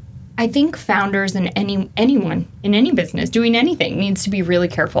founders and anyone in any business doing anything needs to be really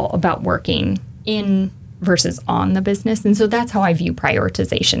careful about working in versus on the business. And so that's how I view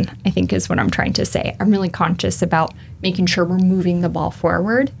prioritization, I think is what I'm trying to say. I'm really conscious about making sure we're moving the ball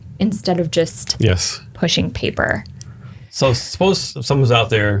forward instead of just pushing paper. So suppose someone's out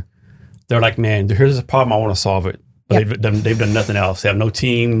there, they're like, man, here's a problem, I want to solve it. But they've done nothing else. They have no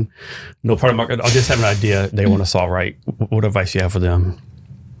team, no product market. I just have an idea they want to solve, right? What advice do you have for them?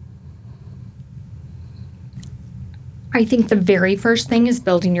 I think the very first thing is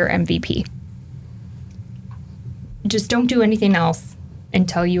building your MVP. Just don't do anything else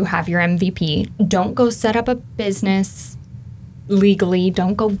until you have your MVP. Don't go set up a business legally.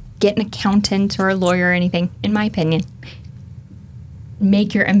 Don't go get an accountant or a lawyer or anything, in my opinion.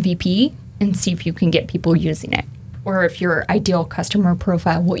 Make your MVP and see if you can get people using it, or if your ideal customer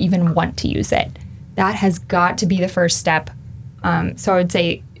profile will even want to use it. That has got to be the first step. So I would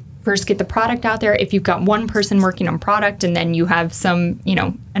say first get the product out there. If you've got one person working on product and then you have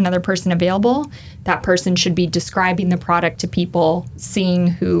another person available, that person should be describing the product to people, seeing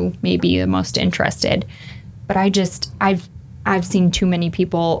who may be the most interested. But I've seen too many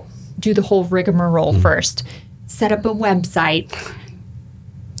people do the whole rigmarole first. Set up a website,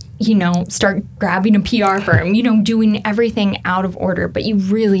 start grabbing a PR firm, doing everything out of order. But you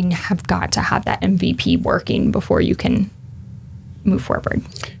really have got to have that MVP working before you can move forward.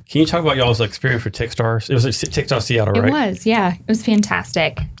 Can you talk about y'all's experience for Techstars? It was Techstars Seattle, right? It was, yeah. It was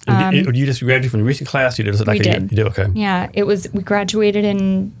fantastic. You just graduated from the recent class? You did it like we did. You did, okay. Yeah, we graduated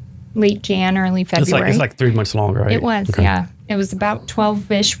in late Jan, early February. It's like 3 months long, right? It was, yeah. It was about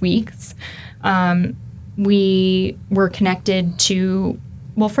 12-ish weeks. We were connected to,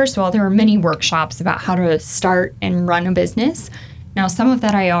 well, first of all, there were many workshops about how to start and run a business. Now, some of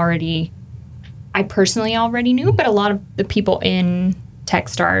that I personally already knew, but a lot of the people in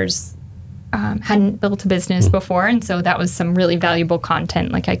Techstars hadn't built a business before. And so that was some really valuable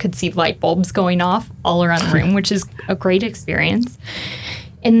content. Like I could see light bulbs going off all around the room, which is a great experience.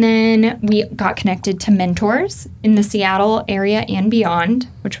 And then we got connected to mentors in the Seattle area and beyond,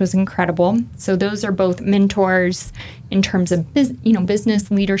 which was incredible. So those are both mentors in terms of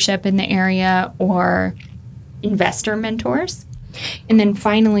business leadership in the area or investor mentors. And then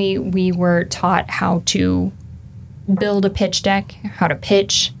finally, we were taught how to build a pitch deck, how to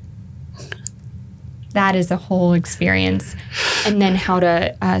pitch. That is a whole experience. And then how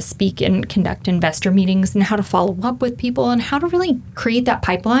to speak and conduct investor meetings and how to follow up with people and how to really create that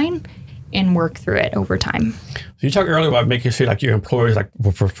pipeline and work through it over time. So you talked earlier about making sure like your employees like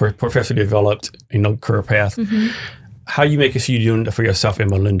professionally developed, career path. Mm-hmm. How you making sure you're doing it for yourself and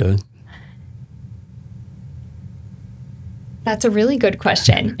Melinda? That's a really good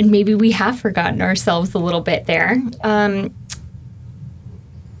question. And maybe we have forgotten ourselves a little bit there.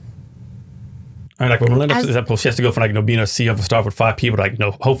 Like when Melinda, for example, she has to go from being a CEO of a startup with 5 people,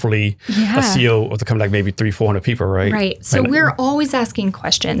 hopefully a CEO will become maybe 300-400 people, right? Right. So we're always asking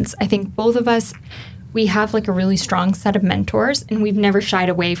questions. I think both of us, we have a really strong set of mentors, and we've never shied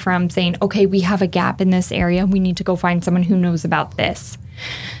away from saying, okay, we have a gap in this area. We need to go find someone who knows about this.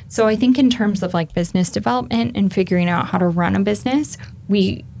 So I think in terms of business development and figuring out how to run a business,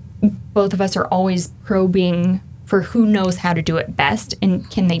 both of us are always probing for who knows how to do it best and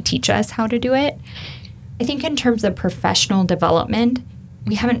can they teach us how to do it. I think in terms of professional development,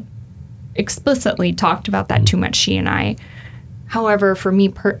 we haven't explicitly talked about that too much, she and I. However, for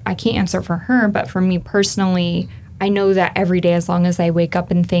me, I can't answer for her, but for me personally, I know that every day as long as I wake up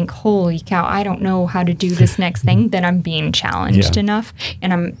and think, holy cow, I don't know how to do this next thing, then I'm being challenged enough.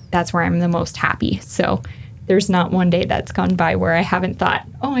 And that's where I'm the most happy. So there's not one day that's gone by where I haven't thought,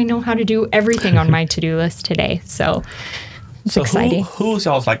 oh, I know how to do everything on my to-do list today. So it's exciting. Who's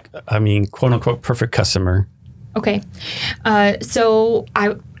y'all's quote unquote perfect customer? Okay.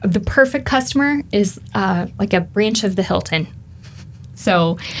 The perfect customer is like a branch of the Hilton.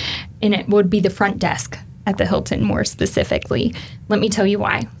 So, and it would be the front desk at the Hilton more specifically. Let me tell you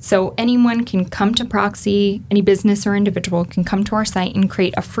why. So anyone can come to Proxi, any business or individual can come to our site and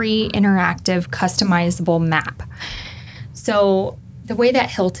create a free, interactive, customizable map. So the way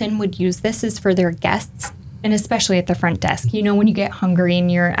that Hilton would use this is for their guests, and especially at the front desk. When you get hungry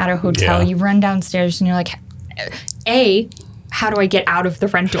and you're at a hotel, you run downstairs and you're like, A, how do I get out of the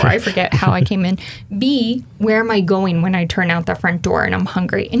front door? I forget how I came in. B, where am I going when I turn out the front door and I'm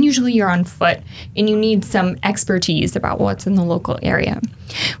hungry? And usually you're on foot and you need some expertise about what's in the local area.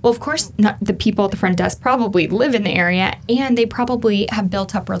 Well, of course, not the people at the front desk probably live in the area and they probably have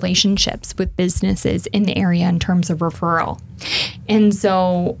built up relationships with businesses in the area in terms of referral. And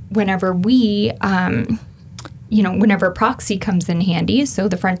so whenever whenever Proxi comes in handy, so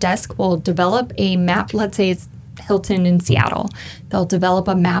the front desk will develop a map, let's say it's Hilton in Seattle. They'll develop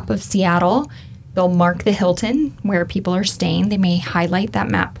a map of Seattle. They'll mark the Hilton where people are staying. They may highlight that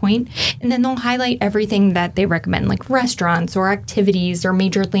map point, and then they'll highlight everything that they recommend, like restaurants or activities or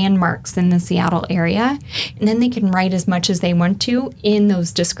major landmarks in the Seattle area. And then they can write as much as they want to in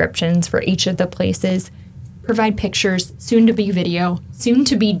those descriptions for each of the places, provide pictures, soon to be video, soon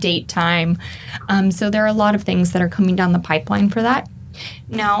to be date time. So there are a lot of things that are coming down the pipeline for that.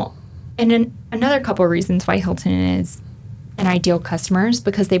 Now, and another couple of reasons why Hilton is an ideal customer is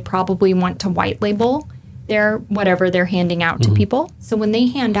because they probably want to white label whatever they're handing out to people. So when they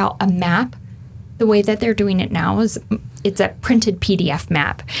hand out a map, the way that they're doing it now is it's a printed PDF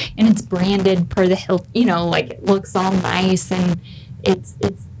map and it's branded per the Hilton, it looks all nice and it's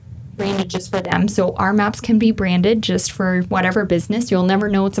branded just for them. So our maps can be branded just for whatever business. You'll never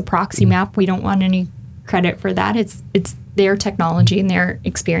know it's a Proxi map. We don't want any credit for that. It's their technology and their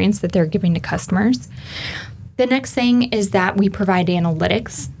experience that they're giving to customers. The next thing is that we provide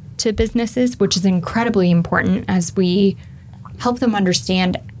analytics to businesses, which is incredibly important as we help them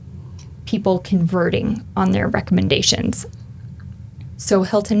understand people converting on their recommendations. So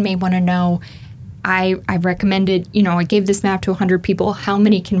Hilton may want to know, I recommended, I gave this map to 100 people. How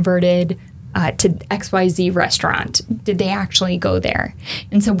many converted to XYZ restaurant? Did they actually go there?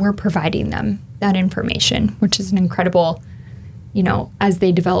 And so we're providing them that information, which is an incredible, as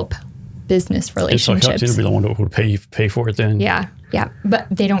they develop business relationships. And so Hilton will be the one that would pay for it then? Yeah. But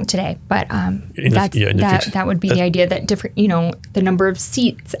they don't today. But that would be the idea that different, the number of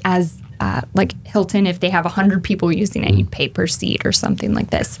seats as like Hilton, if they have 100 people using it, you'd pay per seat or something like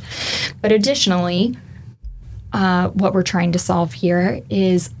this. But additionally, what we're trying to solve here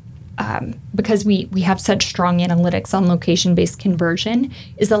is because we have such strong analytics on location-based conversion,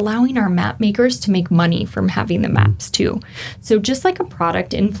 is allowing our map makers to make money from having the maps too. So just like a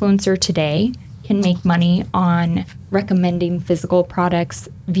product influencer today can make money on recommending physical products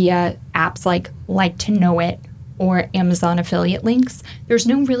via apps like to Know It or Amazon affiliate links, there's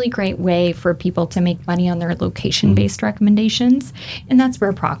no really great way for people to make money on their location-based recommendations. And that's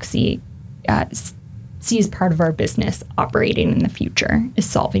where Proxi sees part of our business operating in the future, is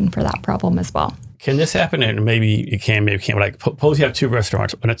solving for that problem as well. Can this happen? And maybe it can, maybe it can't. Like, suppose you have two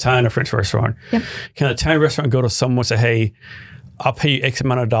restaurants, an Italian and a French restaurant. Yep. Can an Italian restaurant go to someone and say, hey, I'll pay you X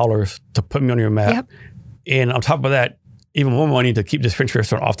amount of dollars to put me on your map? Yep. And on top of that, even more money to keep this French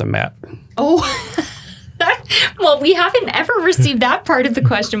restaurant off the map. Oh, well, we haven't ever received that part of the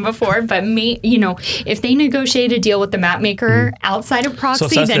question before, but if they negotiate a deal with the map maker outside of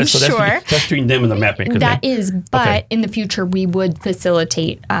Proxi, then sure. That's between them and the map maker. That is, but in the future, we would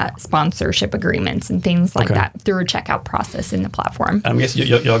facilitate sponsorship agreements and things like that through a checkout process in the platform. I guess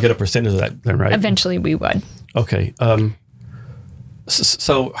y'all get a percentage of that then, right? Eventually, we would. Okay.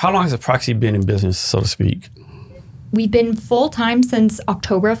 So how long has Proxi been in business, so to speak? We've been full-time since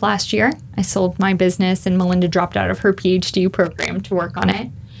October of last year. I sold my business and Melinda dropped out of her PhD program to work on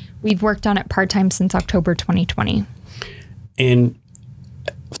it. We've worked on it part-time since October 2020. And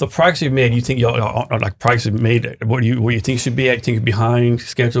the products you've made, you think y'all like products you've made, what do you think should be at? You think behind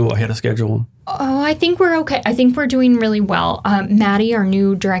schedule, ahead of schedule? Oh, I think we're okay. I think we're doing really well. Maddie, our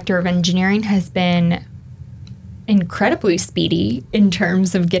new director of engineering, has been incredibly speedy in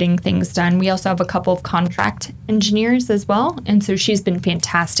terms of getting things done. We also have a couple of contract engineers as well. And so she's been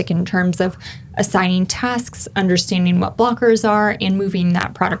fantastic in terms of assigning tasks, understanding what blockers are, and moving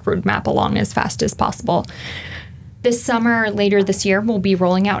that product roadmap along as fast as possible. This summer, later this year, we'll be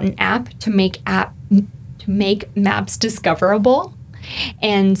rolling out an app to make maps discoverable.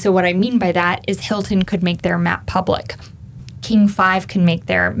 And so what I mean by that is Hilton could make their map public. King 5 can make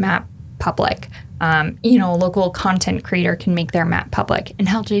their map public. A local content creator can make their map public. And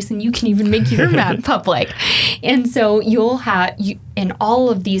hell, Jason, you can even make your map public. And so you'll have, and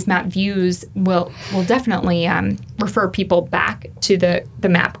all of these map views will definitely refer people back to the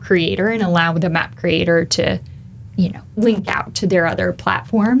map creator and allow the map creator to, link out to their other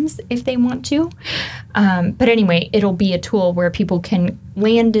platforms if they want to. But anyway, it'll be a tool where people can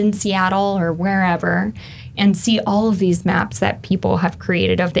land in Seattle or wherever and see all of these maps that people have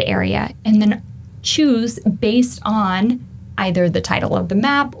created of the area, and then choose based on either the title of the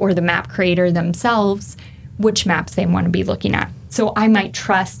map or the map creator themselves which maps they want to be looking at. So I might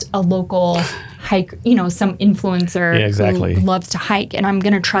trust a local hike, some influencer who loves to hike, and I'm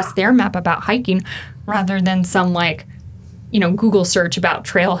going to trust their map about hiking rather than some Google search about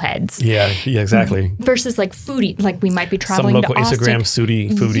trailheads. Yeah, exactly. Versus foodie, we might be traveling to Austin. Some local Instagram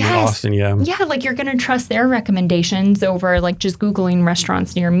foodie in Austin, yeah. Yeah, you're going to trust their recommendations over just Googling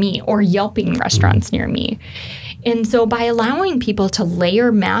restaurants near me or Yelping restaurants near me. And so by allowing people to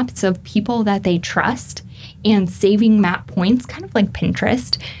layer maps of people that they trust and saving map points, kind of like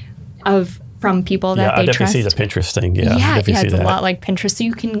Pinterest, from people that they trust. Yeah, I definitely see the Pinterest thing. Yeah, it's a lot like Pinterest. So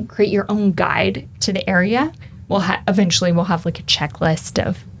you can create your own guide to the area. Eventually we'll have a checklist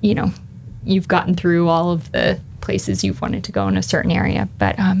of, you've gotten through all of the places you've wanted to go in a certain area.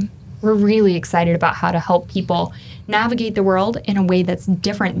 But we're really excited about how to help people navigate the world in a way that's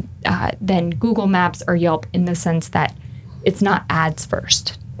different than Google Maps or Yelp, in the sense that it's not ads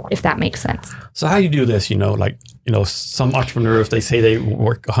first, if that makes sense. So how do you do this? Some entrepreneurs, they say they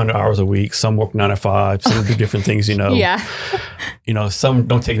work 100 hours a week. Some work 9 to 5. Some do different things, Yeah. Some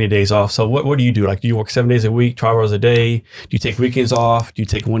don't take any days off. So what do you do? Do you work 7 days a week, 12 hours a day? Do you take weekends off? Do you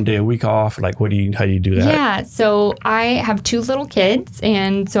take 1 day a week off? How do you do that? Yeah. So I have 2 little kids,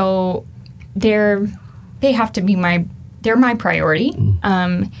 and so they have to be they're my priority.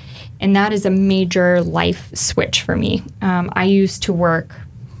 And that is a major life switch for me. I used to work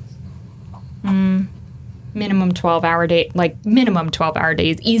minimum 12-hour day, minimum 12-hour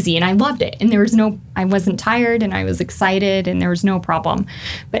days, easy, and I loved it. And I wasn't tired, and I was excited, and there was no problem.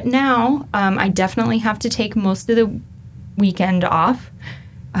 But now I definitely have to take most of the weekend off.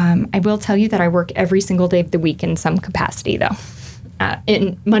 I will tell you that I work every single day of the week in some capacity, though.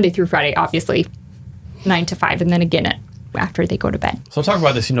 In Monday through Friday, obviously, 9 to 5, and then again after they go to bed. So talk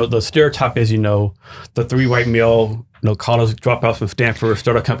about this. The stereotype is, the 3 white male, college dropouts from Stanford,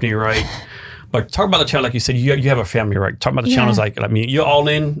 start a company, right? But talk about the challenge, like you said, you have a family, right? Talk about the challenge, you're all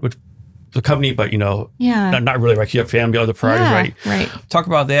in with the company, but not really, right? You have family, other priorities, right? Right. Talk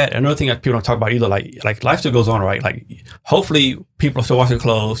about that. Another thing that people don't talk about either, like life still goes on, right? Like, hopefully people are still washing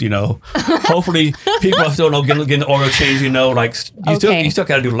clothes, hopefully people are still getting the oil change, like you still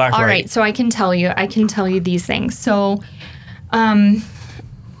got to do life, All right. So I can tell you these things. So,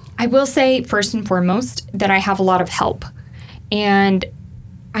 I will say first and foremost that I have a lot of help, and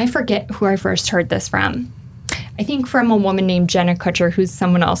I forget who I first heard this from. I think from a woman named Jenna Kutcher, who's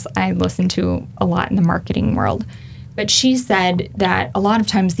someone else I listen to a lot in the marketing world. But she said that a lot of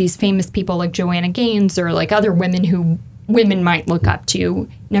times these famous people like Joanna Gaines or like other women who women might look up to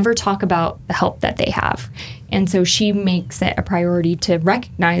never talk about the help that they have. And so she makes it a priority to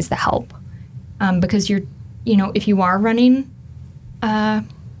recognize the help because if you are running, I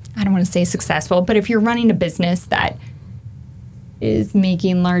don't want to say successful, but if you're running a business that is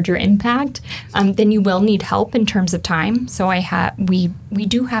making larger impact, then you will need help in terms of time. So we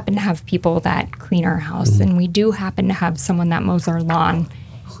do happen to have people that clean our house, and we do happen to have someone that mows our lawn.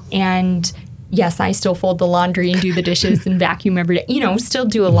 And yes, I still fold the laundry and do the dishes and vacuum every day. Still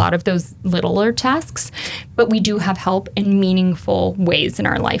do a lot of those littler tasks, but we do have help in meaningful ways in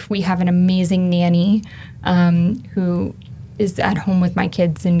our life. We have an amazing nanny who is at home with my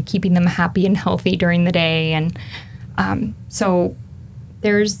kids and keeping them happy and healthy during the day. And so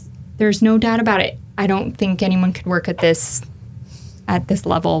there's no doubt about it. I don't think anyone could work at this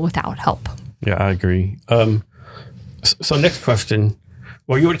level without help. Yeah, I agree. So next question.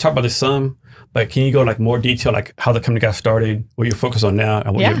 Well, you already talked about this some, but can you go more detail, like how the company got started, what you focus on now,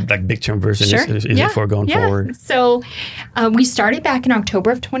 and what your big term version is it for going forward? So we started back in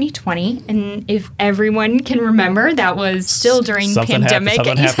October of 2020, and if everyone can remember, that was still during pandemic.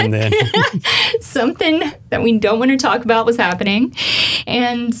 Something happened then. Something that we don't want to talk about was happening,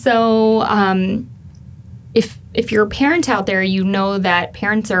 and so if you're a parent out there, you know that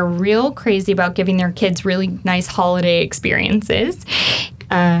parents are real crazy about giving their kids really nice holiday experiences.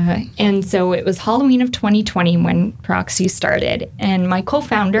 And so it was Halloween of 2020 when Proxi started. And my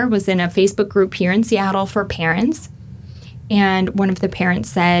co-founder was in a Facebook group here in Seattle for parents. And one of the parents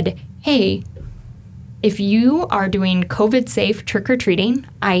said, hey, if you are doing COVID-safe trick-or-treating,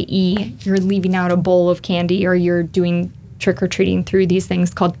 i.e. you're leaving out a bowl of candy or you're doing trick-or-treating through these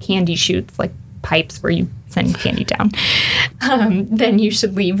things called candy chutes, like pipes where you send candy down, then you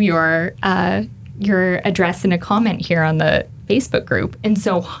should leave your address in a comment here on the Facebook group. And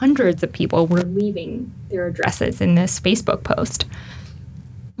so hundreds of people were leaving their addresses in this Facebook post.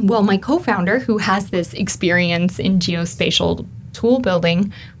 Well, my co-founder, who has this experience in geospatial tool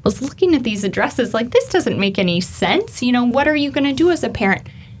building, was looking at these addresses like, this doesn't make any sense. What are you going to do as a parent?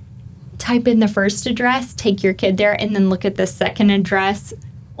 Type in the first address, take your kid there, and then look at the second address,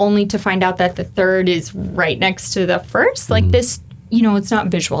 only to find out that the third is right next to the first. Like this, it's not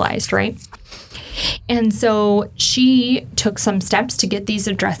visualized, right? And so she took some steps to get these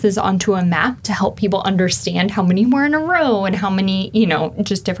addresses onto a map to help people understand how many were in a row and how many,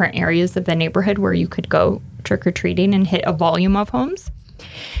 just different areas of the neighborhood where you could go trick-or-treating and hit a volume of homes.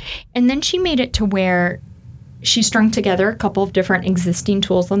 And then she made it to where she strung together a couple of different existing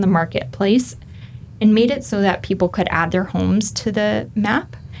tools on the marketplace and made it so that people could add their homes to the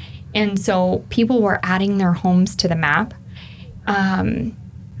map. And so people were adding their homes to the map.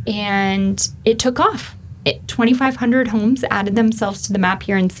 And it took off. 2,500 homes added themselves to the map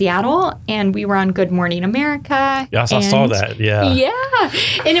here in Seattle, and we were on Good Morning America. Yes, I saw that. Yeah. Yeah.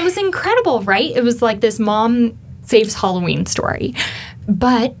 And it was incredible, right? It was like this mom saves Halloween story.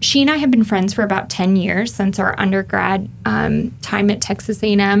 But she and I have been friends for about 10 years since our undergrad time at Texas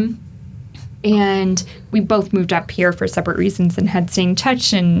A&M. And we both moved up here for separate reasons and had stayed in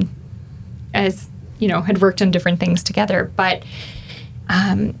touch and, had worked on different things together. But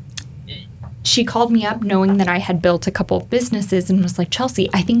she called me up knowing that I had built a couple of businesses and was like, Chelsey,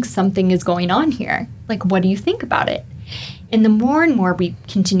 I think something is going on here. Like, what do you think about it? And the more and more we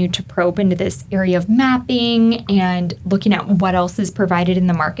continued to probe into this area of mapping and looking at what else is provided in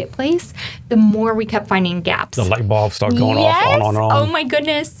the marketplace, the more we kept finding gaps. The light bulbs start going off on. Oh, my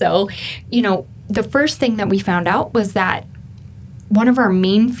goodness. So, the first thing that we found out was that one of our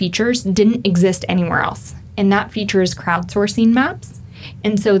main features didn't exist anywhere else. And that feature is crowdsourcing maps.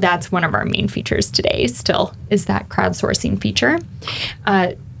 And so that's one of our main features today still is that crowdsourcing feature.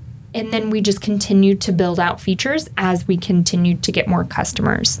 And then we just continued to build out features as we continued to get more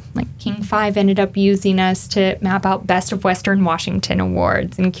customers. Like King 5 ended up using us to map out Best of Western Washington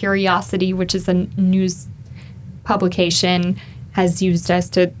awards, and Curiosity, which is a news publication, has used us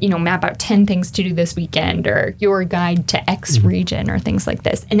to, map out 10 things to do this weekend, or your guide to X region, or things like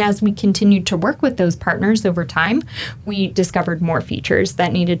this. And as we continued to work with those partners over time, we discovered more features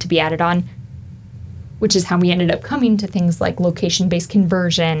that needed to be added on, which is how we ended up coming to things like location-based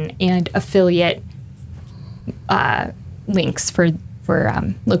conversion and affiliate links for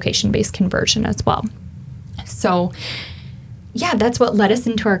location-based conversion as well. So yeah, that's what led us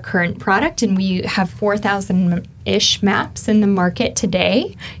into our current product, and we have 4,000-ish maps in the market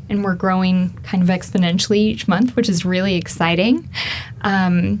today, and we're growing kind of exponentially each month, which is really exciting.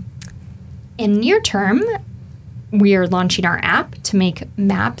 In near term, we are launching our app to make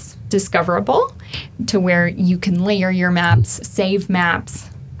maps discoverable, to where you can layer your maps, save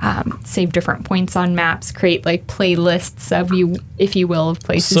different points on maps, create like playlists of if you will, of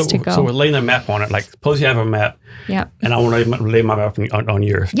places to go. So we're laying a map on it. Like, suppose you have a map, and I want to lay my map on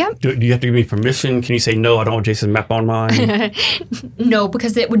yours. Yep. Do you have to give me permission? Can you say, no, I don't want Jason's map on mine? No,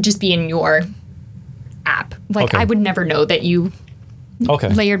 because it would just be in your app. Like, I would never know that you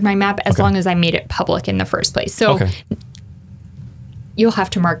layered my map as long as I made it public in the first place. So you'll have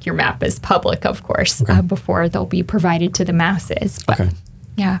to mark your map as public, of course, before they'll be provided to the masses. But,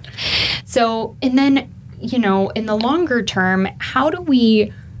 yeah. So, and then, in the longer term, how do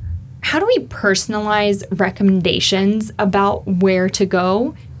we personalize recommendations about where to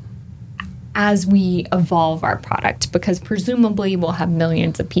go as we evolve our product? Because presumably we'll have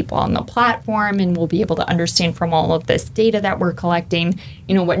millions of people on the platform, and we'll be able to understand from all of this data that we're collecting,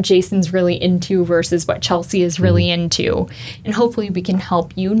 what Jason's really into versus what Chelsey is really into. And hopefully we can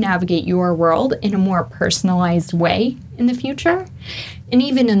help you navigate your world in a more personalized way in the future. And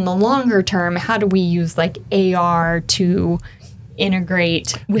even in the longer term, how do we use like AR to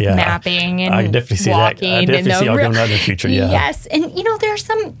integrate with mapping and I definitely see walking? That. I definitely see all going on in the future, Yes. And, there are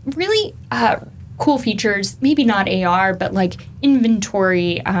some really cool features, maybe not AR, but like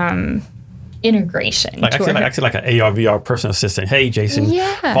inventory integration. Like actually like an AR, VR personal assistant. Hey, Jason,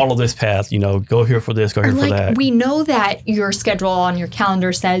 follow this path, go here for this, go here for that. We know that your schedule on your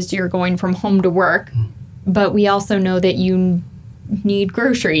calendar says you're going from home to work, but we also know that you need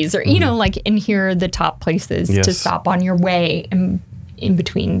groceries, or and here are the top places to stop on your way in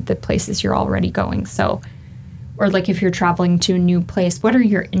between the places you're already going. So, or like if you're traveling to a new place, what are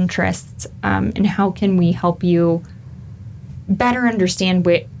your interests, and how can we help you better understand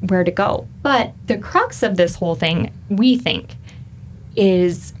where to go? But the crux of this whole thing, we think,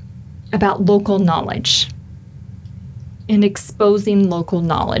 is about local knowledge and exposing local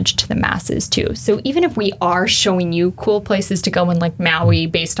knowledge to the masses too. So even if we are showing you cool places to go in like Maui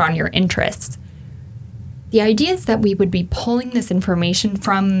based on your interests, the idea is that we would be pulling this information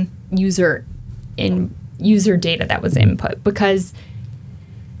from user data that was input, because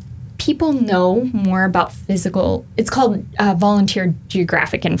people know more about physical, it's called volunteer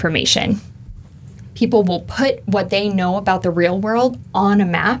geographic information. People will put what they know about the real world on a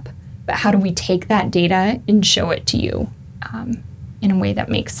map, but how do we take that data and show it to you in a way that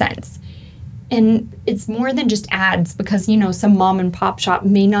makes sense? And it's more than just ads, because, some mom and pop shop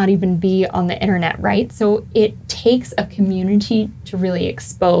may not even be on the internet, right? So it takes a community to really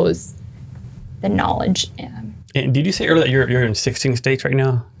expose the knowledge. And did you say earlier that you're in 16 states right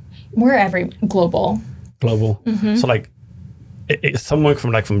now? We're global. Global. Mm-hmm. So like, someone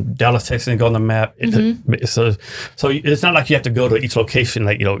from Dallas, Texas, and go on the map. So it's not like you have to go to each location,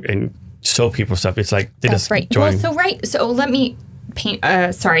 and show people stuff. It's like they That's just right. join. So let me paint.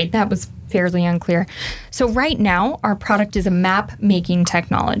 Sorry, that was fairly unclear. So right now, our product is a map making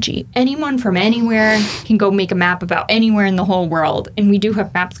technology. Anyone from anywhere can go make a map about anywhere in the whole world, and we do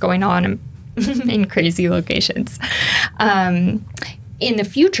have maps going on in crazy locations. In the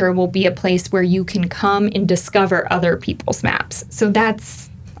future, will be a place where you can come and discover other people's maps. So that's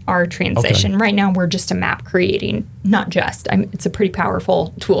our transition. Right now, we're just a map creating, it's a pretty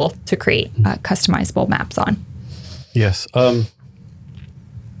powerful tool to create customizable maps on. Yes.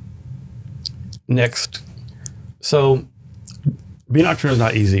 Next. So being an entrepreneur is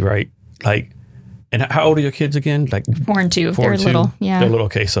not easy, right? And how old are your kids again? 4 and 2. They're little. Yeah. They're little.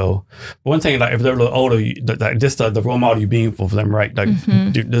 Okay. So one thing, if they're a little older, just the role model you being for them, right?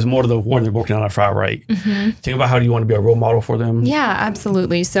 There's more to the one they're working on a fry, right? Mm-hmm. Think about how do you want to be a role model for them? Yeah,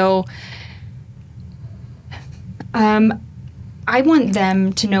 absolutely. So I want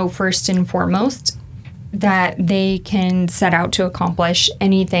them to know first and foremost that they can set out to accomplish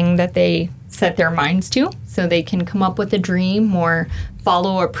anything that they set their minds to. So they can come up with a dream or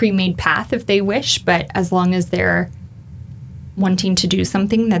follow a pre-made path if they wish, but as long as they're wanting to do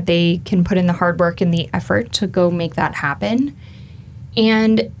something, that they can put in the hard work and the effort to go make that happen.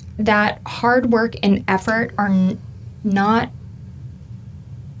 And that hard work and effort are not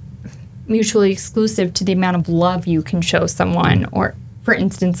mutually exclusive to the amount of love you can show someone. Or, for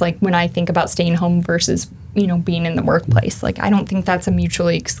instance, like when I think about staying home versus, being in the workplace, like I don't think that's a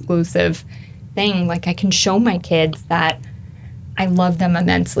mutually exclusive thing. Like I can show my kids that I love them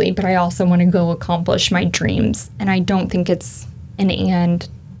immensely, but I also want to go accomplish my dreams. And I don't think it's an and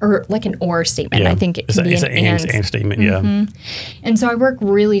or like an or statement. I think it can be an and statement, And so I work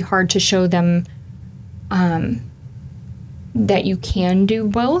really hard to show them that you can do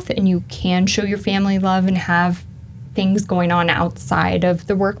both, and you can show your family love and have things going on outside of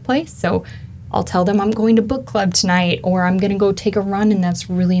the workplace. So I'll tell them I'm going to book club tonight, or I'm going to go take a run, and that's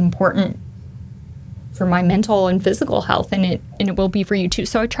really important for my mental and physical health, and it will be for you too.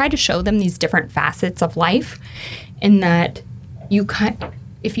 So I try to show them these different facets of life, and that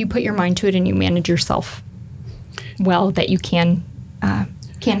if you put your mind to it and you manage yourself well, that you can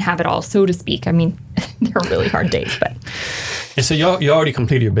have it all, so to speak. I mean, they're really hard days, but. And so you already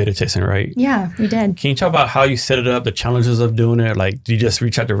completed your beta testing, right? Yeah, we did. Can you talk about how you set it up, the challenges of doing it? Like, did you just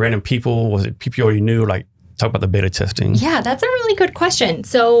reach out to random people? Was it people you already knew? Like, talk about the beta testing. Yeah, that's a really good question.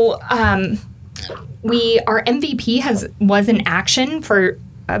 So, our MVP was in action for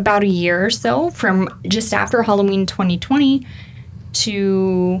about a year or so, from just after Halloween 2020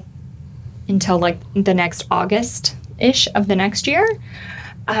 until like the next August-ish of the next year.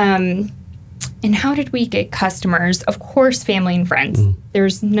 And how did we get customers? Of course, family and friends.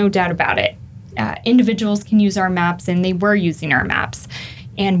 There's no doubt about it. Individuals can use our maps, and they were using our maps.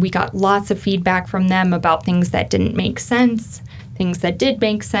 And we got lots of feedback from them about things that didn't make sense, things that did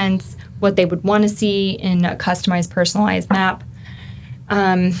make sense, what they would want to see in a customized, personalized map.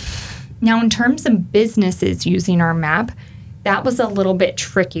 Now, in terms of businesses using our map, that was a little bit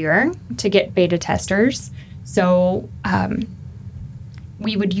trickier to get beta testers. So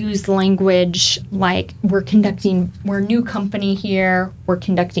we would use language like we're a new company here, we're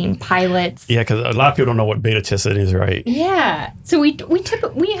conducting pilots. Yeah, because a lot of people don't know what beta testing is, right? Yeah. So we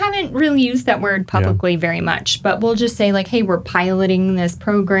haven't really used that word publicly very much, but we'll just say like, hey, we're piloting this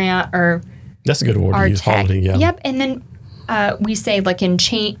program, or that's a good word to use, piloting, yeah. Yep. And then we say like in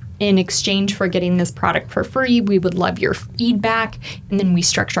exchange for getting this product for free, we would love your feedback. And then we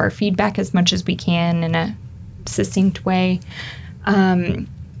structure our feedback as much as we can in a succinct way.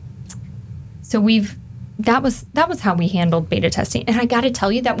 So that was how we handled beta testing. And I got to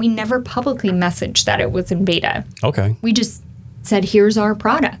tell you that we never publicly messaged that it was in beta. Okay. We just said, here's our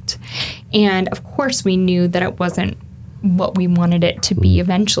product. And of course we knew that it wasn't what we wanted it to be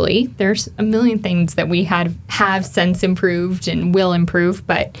eventually. There's a million things that we have since improved and will improve,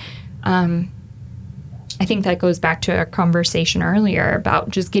 but I think that goes back to a conversation earlier about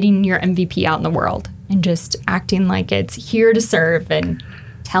just getting your MVP out in the world and just acting like it's here to serve, and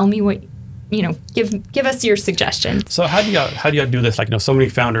tell me what, give us your suggestions. So how do y'all do this? Like, so many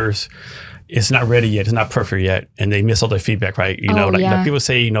founders, it's not ready yet, it's not perfect yet, and they miss all their feedback, right? Like people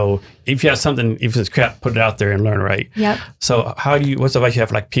say, if you have something, if it's crap, put it out there and learn, right? Yep. So what's the advice you have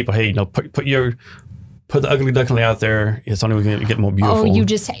for like people? Hey, put the ugly duckling out there. It's only going to get more beautiful. You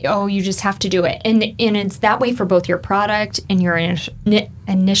just have to do it, and it's that way for both your product and your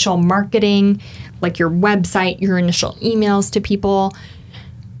initial marketing, like your website, your initial emails to people.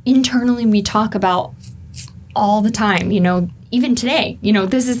 Internally, we talk about all the time. Even today,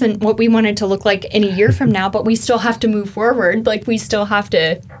 this isn't what we want it to look like in a year from now, but we still have to move forward. Like we still have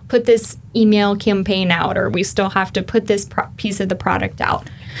to put this email campaign out, or we still have to put this piece of the product out.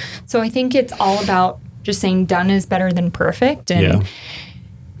 So I think it's all about just saying done is better than perfect, and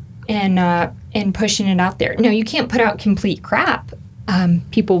pushing it out there. Now, you can't put out complete crap.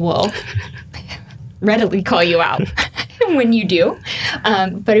 People will readily call you out when you do.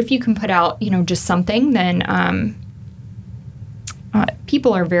 But if you can put out, just something, then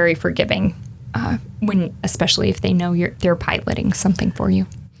people are very forgiving, especially if they know they're piloting something for you.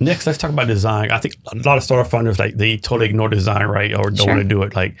 Next, let's talk about design. I think a lot of startup founders, like, they totally ignore design, right? Or don't want to do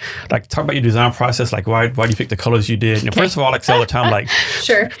it. Like talk about your design process. Like, why do you pick the colors you did? And first of all, like, say all the time, like,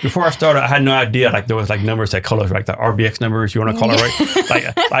 before I started, I had no idea, like, there was, like, numbers that colors, like the RBX numbers, you want to call it, right?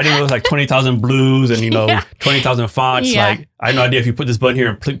 Like, I didn't know it was, like, 20,000 blues and, 20,000 fonts. Yeah. Like, I had no idea if you put this button here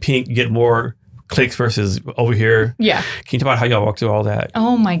and click pink, you get more clicks versus over here. Yeah. Can you talk about how y'all walk through all that?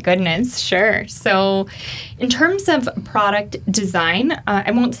 Oh my goodness, sure. So in terms of product design,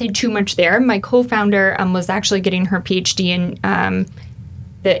 I won't say too much there. My co-founder was actually getting her PhD in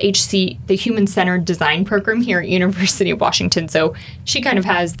the Human-Centered Design program here at University of Washington. So she kind of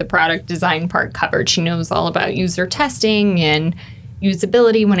has the product design part covered. She knows all about user testing and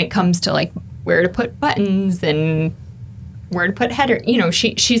usability when it comes to like where to put buttons and where to put header.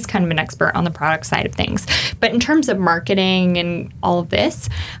 She's kind of an expert on the product side of things. But in terms of marketing and all of this,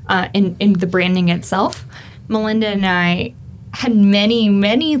 and the branding itself, Melinda and I had many,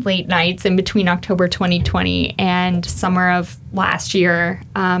 many late nights in between October 2020 and summer of last year.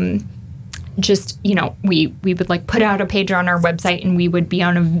 We would like put out a page on our website and we would be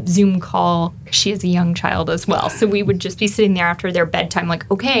on a Zoom call. She is a young child as well. So we would just be sitting there after their bedtime like,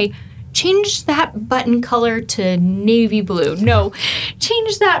 okay, change that button color to navy blue. No,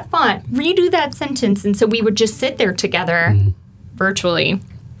 change that font, redo that sentence. And so we would just sit there together virtually,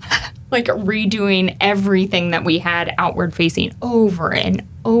 like redoing everything that we had outward facing over and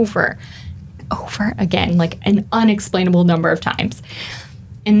over again, like an unexplainable number of times.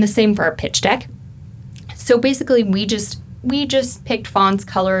 And the same for our pitch deck. So basically we just picked fonts,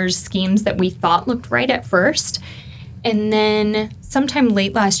 colors, schemes that we thought looked right at first. And then sometime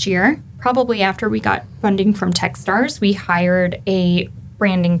late last year, probably after we got funding from Techstars, we hired a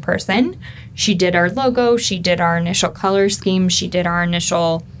branding person. She did our logo, she did our initial color scheme, she did our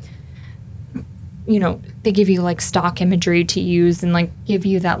initial, they give you like stock imagery to use and like give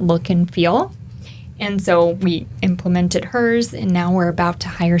you that look and feel. And so we implemented hers, and now we're about to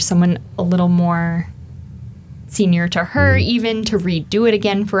hire someone a little more senior to her, even to redo it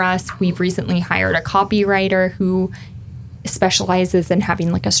again for us. We've recently hired a copywriter who specializes in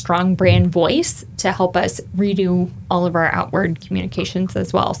having like a strong brand voice to help us redo all of our outward communications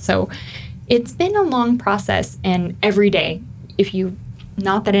as well. So it's been a long process, and every day,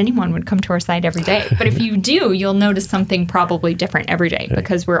 not that anyone would come to our site every day, but if you do, you'll notice something probably different every day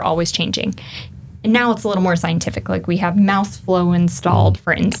because we're always changing. And now it's a little more scientific. Like we have mouse flow installed,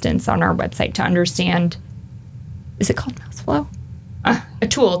 for instance, on our website to understand, is it called mouse flow? A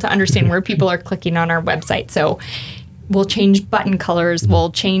tool to understand where people are clicking on our website. So we'll change button colors,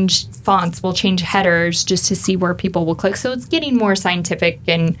 we'll change fonts, we'll change headers just to see where people will click. So it's getting more scientific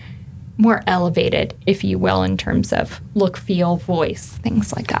and more elevated, if you will, in terms of look, feel, voice,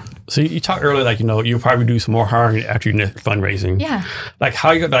 things like that. So you talked earlier, like, you'll probably do some more hiring after your next fundraising. Yeah. Like,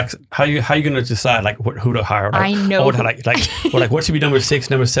 how you going to decide, like, who to hire? Like, I know. What should be number 6,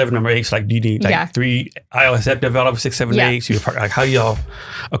 number 7, number 8? So, like, do you need, 3 iOS app developers, 6, 7, 8? So like, how y'all,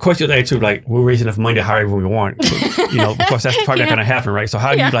 of course, you'll answer, like, we're raising enough money to hire everyone we want. Of course, that's probably not going to happen, right? So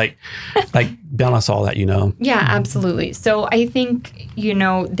how do you, like balance all that, Yeah, absolutely. So I think,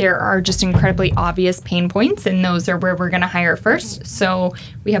 there are just incredibly obvious pain points, and those are where we're going to hire first. So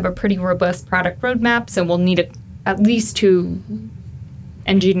we have a pretty robust product roadmap, so we'll need at least 2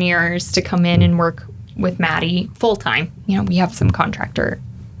 engineers to come in and work with Maddie full time. We have some contractor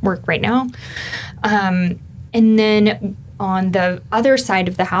work right now. And then on the other side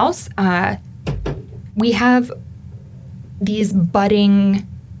of the house, we have these budding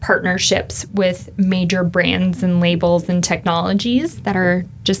partnerships with major brands and labels and technologies that are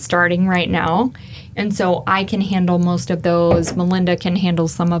just starting right now. And so I can handle most of those. Melinda can handle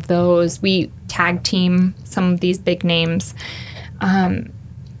some of those. We tag team some of these big names. But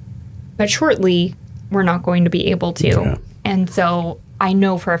shortly, we're not going to be able to. Yeah. And so I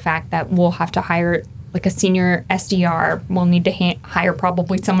know for a fact that we'll have to hire like a senior SDR. We'll need to hire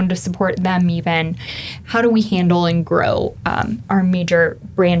probably someone to support them even. How do we handle and grow our major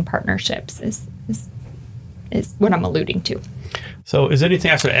brand partnerships is what I'm alluding to. So is there anything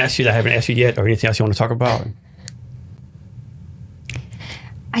else I should ask you that I haven't asked you yet, or anything else you want to talk about?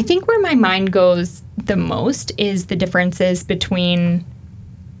 I think where my mind goes the most is the differences between,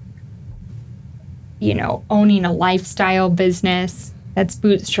 owning a lifestyle business that's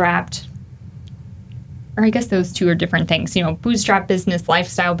bootstrapped. Or I guess those two are different things. Bootstrap business,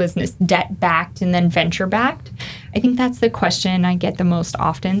 lifestyle business, debt-backed, and then venture-backed. I think that's the question I get the most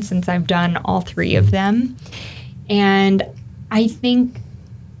often since I've done all 3 of them. And I think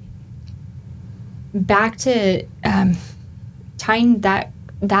back to tying that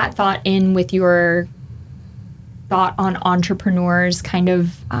thought in with your thought on entrepreneurs kind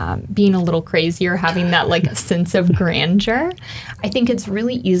of being a little crazier, having that like sense of grandeur. I think it's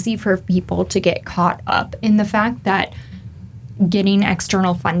really easy for people to get caught up in the fact that getting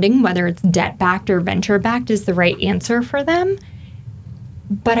external funding, whether it's debt-backed or venture-backed, is the right answer for them.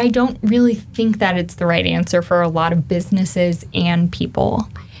 But I don't really think that it's the right answer for a lot of businesses and people.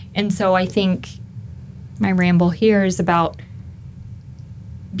 And so I think my ramble here is about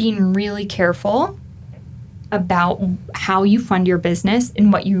being really careful about how you fund your business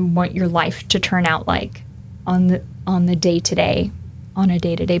and what you want your life to turn out like on the day-to-day, on a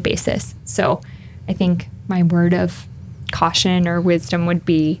day-to-day basis. So I think my word of caution or wisdom would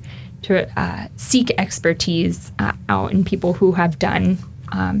be to seek expertise out in people who have done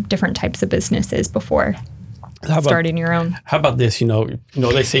different types of businesses before. starting your own. How about this?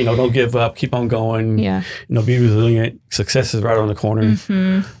 They say, don't give up, keep on going. Yeah. Be resilient. Success is right around the corner.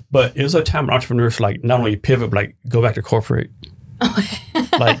 Mm-hmm. But it was a time when entrepreneurs not only pivot, but go back to corporate.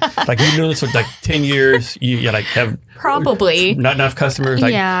 like you're doing this for 10 years, you have probably not enough customers.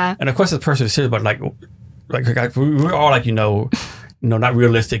 And of course, the person is serious, but we're all not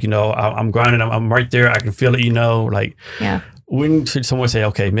realistic. I'm grinding. I'm right there. I can feel it. Yeah. When should someone say,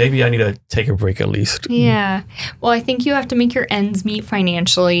 okay, maybe I need to take a break at least? Yeah. Well, I think you have to make your ends meet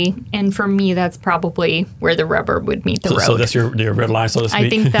financially. And for me, that's probably where the rubber would meet the road. So that's your red line, so to speak? I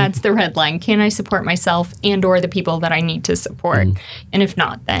think that's the red line. Can I support myself and or the people that I need to support? And if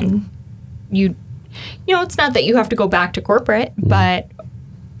not, then it's not that you have to go back to corporate, but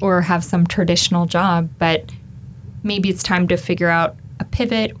or have some traditional job, but maybe it's time to figure out a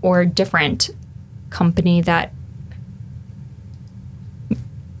pivot or a different company that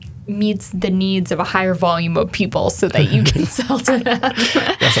meets the needs of a higher volume of people so that you can sell to them.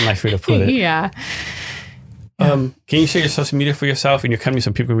 That's a nice way to put it. Yeah. Can you share your social media for yourself and your company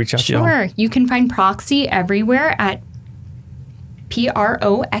so people can reach out to you? Sure. You can find Proxi everywhere at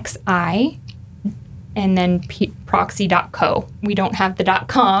Proxi and then proxi.co. We don't have the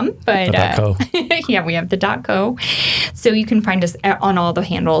 .com, but .co. yeah, we have the .co. So you can find us on all the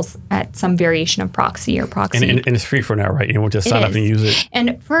handles at some variation of Proxi or Proxi. And it's free for now, right? You won't just sign up and use it.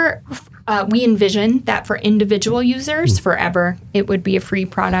 And we envision that for individual users, forever, it would be a free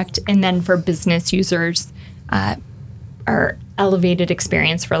product. And then for business users, our elevated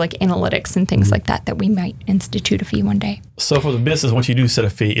experience for analytics and things like that we might institute a fee one day. So for the business, once you do set a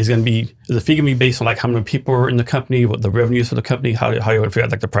fee, is the fee going to be based on how many people are in the company, what the revenues for the company, how you want to figure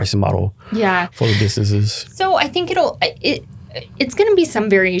out the pricing model for the businesses? So I think it's going to be some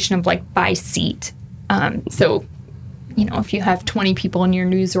variation of by seat. So, if you have 20 people in your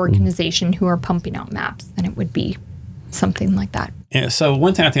news organization who are pumping out maps, then it would be something like that. And so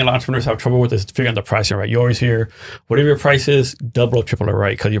one thing I think a lot of entrepreneurs have trouble with is figuring out the pricing, right? You always hear, whatever your price is, double or triple it,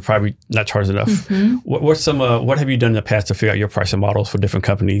 right? Because you're probably not charged enough. Mm-hmm. What have you done in the past to figure out your pricing models for different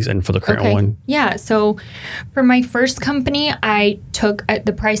companies and for the current one? Yeah. So for my first company, I took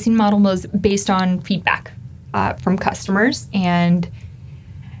the pricing model was based on feedback from customers. And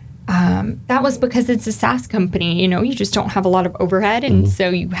that was because it's a SaaS company. You just don't have a lot of overhead. And so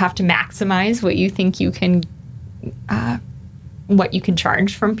you have to maximize what you think you can what you can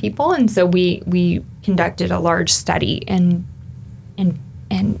charge from people. And so we conducted a large study and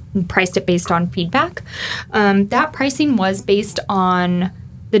priced it based on feedback. That pricing was based on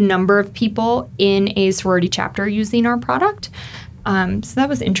the number of people in a sorority chapter using our product. So that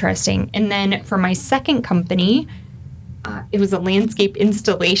was interesting. And then for my second company, it was a landscape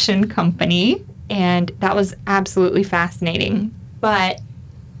installation company, and that was absolutely fascinating. But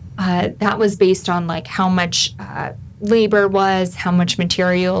that was based on how much labor was, how much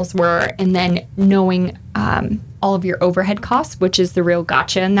materials were, and then knowing all of your overhead costs, which is the real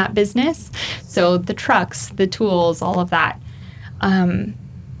gotcha in that business. So the trucks, the tools, all of that.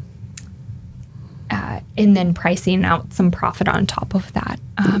 And then pricing out some profit on top of that.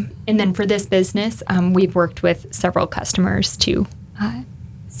 And then for this business, we've worked with several customers to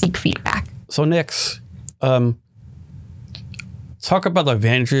seek feedback. So next, talk about the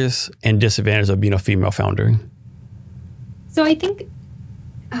advantages and disadvantages of being a female founder. So I think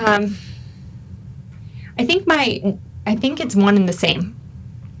it's one and the same.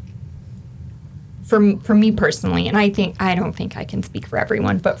 For me personally, and I don't think I can speak for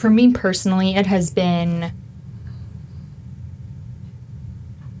everyone, but for me personally, it has been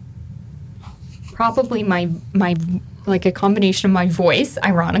probably my a combination of my voice,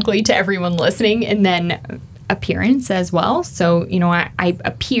 ironically, to everyone listening, and then appearance as well. So, I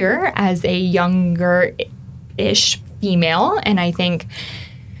appear as a younger-ish female, and I think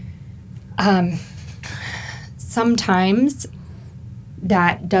sometimes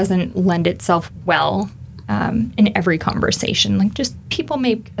that doesn't lend itself well in every conversation. Just people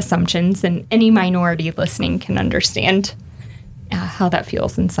make assumptions, and any minority listening can understand how that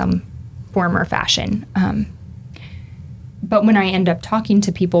feels in some form or fashion. But when I end up talking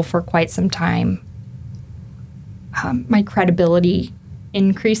to people for quite some time, my credibility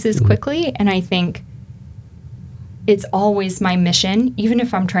increases quickly, and I think it's always my mission, even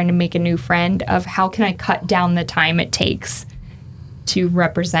if I'm trying to make a new friend, of how can I cut down the time it takes to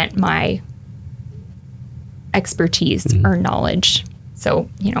represent my expertise or knowledge. So,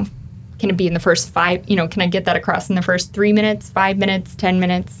 can it be in the first can I get that across in the first 3 minutes, 5 minutes, 10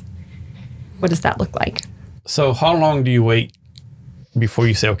 minutes? What does that look like? So how long do you wait before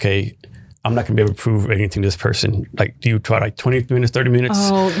you say, okay, I'm not going to be able to prove anything to this person? Do you try 20 minutes, 30 minutes?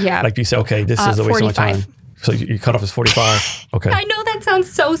 Oh, yeah. Do you say, okay, this is a waste of my time? So you cut off as 45? Okay. I know that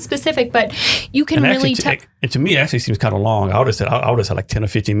sounds so specific, but you can really tell. And to me, it actually seems kind of long. I would have said like 10 or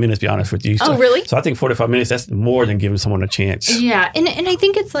 15 minutes, to be honest with you. Oh, really? So I think 45 minutes, that's more than giving someone a chance. Yeah. And I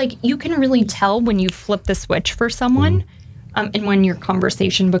think it's like you can really tell when you flip the switch for someone and when your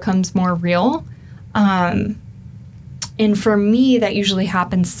conversation becomes more real. And for me, that usually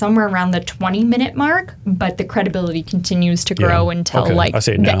happens somewhere around the 20-minute mark, but the credibility continues to grow until like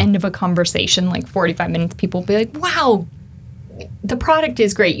the end of a conversation, like 45 minutes, people will be like, wow, the product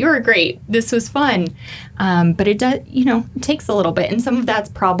is great. You're great. This was fun. But it does, it takes a little bit. And some of that's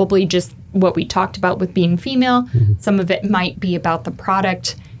probably just what we talked about with being female. Some of it might be about the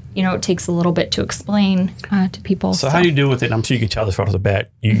product. It takes a little bit to explain to people. So how do you deal with it? I'm sure you can tell this right off the bat.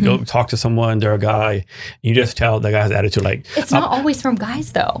 You go talk to someone, they're a guy, you just tell the guy's attitude like... It's not always from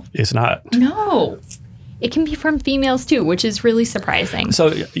guys, though. It's not? No. It can be from females, too, which is really surprising.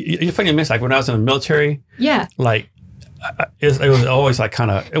 So you're funny, like when I was in the military, like it was always like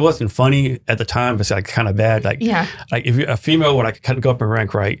kind of... It wasn't funny at the time, but it's like kind of bad. Like if you're a female would like kind of go up in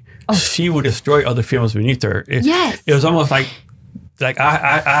rank, right? She would destroy other females beneath her. It was almost like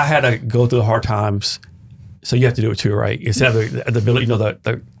I had to go through the hard times, so you have to do it too, right? Instead of the ability,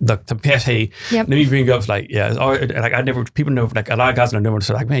 the past, hey, let me bring up, like, it's always, like people know, like a lot of guys know,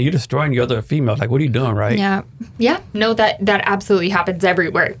 so like, man, you're destroying the other female. Like, what are you doing, right? Yeah. No, that absolutely happens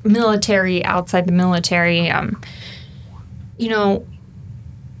everywhere. Military, outside the military.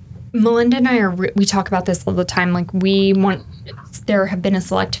 Melinda and I we talk about this all the time. Like there have been a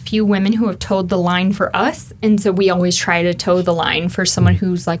select few women who have towed the line for us. And so we always try to toe the line for someone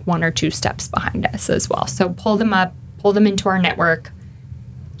who's like 1 or 2 steps behind us as well. So pull them up, pull them into our network,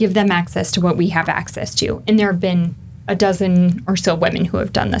 give them access to what we have access to. And there have been a dozen or so women who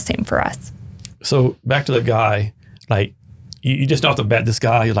have done the same for us. So back to the guy, like, you just know off the bat, this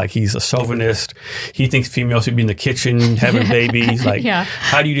guy, like, he's a chauvinist. He thinks females should be in the kitchen having babies. Like,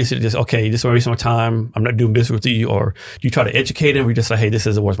 how do you just okay, this is waste my time. I'm not doing business with you. Or do you try to educate him? Or you just like, hey, this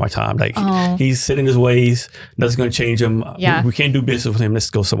isn't worth my time. Like, he's set in his ways. Nothing's going to change him. We can't do business with him. Let's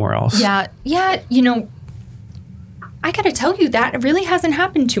go somewhere else. Yeah. I got to tell you, that really hasn't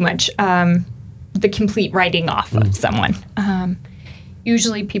happened too much. The complete writing off of someone.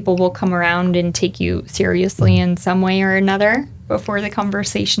 Usually people will come around and take you seriously in some way or another before the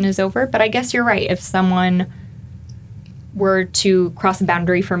conversation is over. But I guess you're right. If someone were to cross a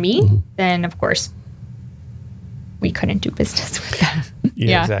boundary for me, then, of course, we couldn't do business with them.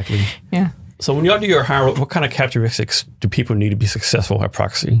 Yeah, exactly. Yeah. So when y'all do your hiring, what kind of characteristics do people need to be successful at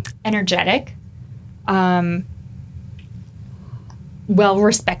Proxi? Energetic. Well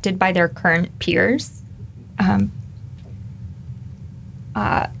respected by their current peers.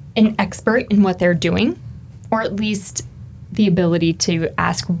 An expert in what they're doing, or at least the ability to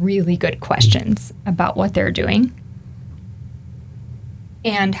ask really good questions about what they're doing,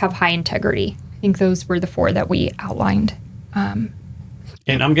 and have high integrity. I think those were the 4 that we outlined. And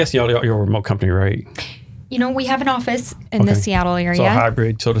I'm guessing you're a remote company, right? We have an office in the Seattle area. So a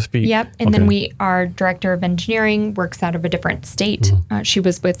hybrid, so to speak. Yep. And then our director of engineering works out of a different state. She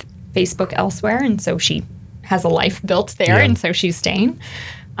was with Facebook elsewhere, and so she has a life built there, and so she's staying.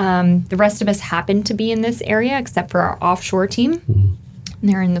 The rest of us happen to be in this area, except for our offshore team. And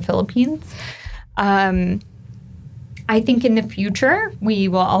they're in the Philippines. I think in the future, we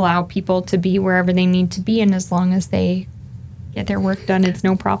will allow people to be wherever they need to be, and as long as they get their work done, it's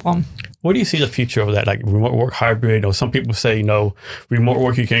no problem. What do you see the future of that, like remote work, hybrid? Some people say, remote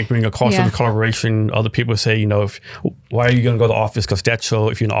work, you can't bring a culture of collaboration. Other people say, why are you going to go to the office? Because that's so,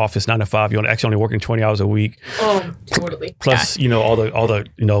 if you're in the office 9 to 5, you're actually only working 20 hours a week. Oh, totally. Plus, all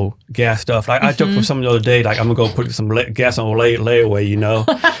the gas stuff. Like I took from someone the other day, like I'm going to go put some gas on layaway,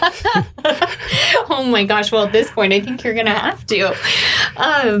 Oh my gosh. Well, at this point, I think you're going to have to.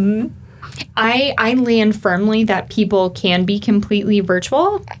 I land firmly that people can be completely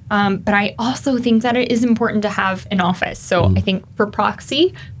virtual, but I also think that it is important to have an office. So I think for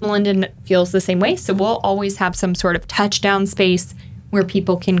Proxi, Melinda feels the same way. So we'll always have some sort of touchdown space where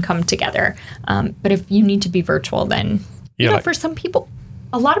people can come together. But if you need to be virtual, then, for some people,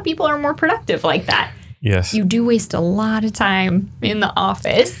 a lot of people are more productive like that. Yes. You do waste a lot of time in the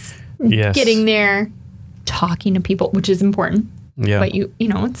office getting there, talking to people, which is important. Yeah. But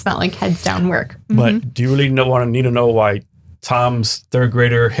it's not like heads down work. But do you really need to know why Tom's 3rd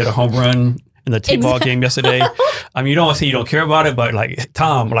grader hit a home run in the T-ball game yesterday? I mean, you don't want to say you don't care about it, but like,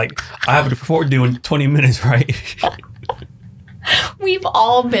 Tom, like, I have a report due in 20 minutes, right? We've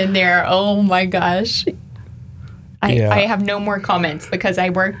all been there. Oh my gosh. I have no more comments because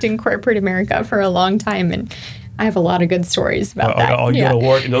I worked in corporate America for a long time, and I have a lot of good stories about that. Or you go to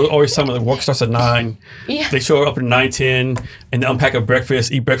work, always some of the work starts at 9. Yeah. They show up at 9:10 and they unpack a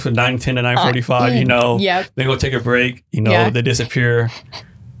breakfast, eat breakfast at 9:10 to 9:45, Yep. Then go take a break, they disappear.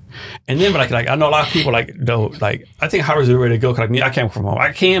 And then, but like I know a lot of people I think Howard's ready to go. Cause I can't work from home.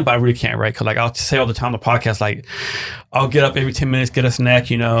 I can, but I really can't, right? Cause I'll say all the time on the podcast, I'll get up every 10 minutes, get a snack,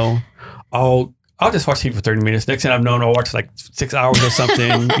 I'll just watch TV for 30 minutes. Next thing I've known, I'll watch 6 hours or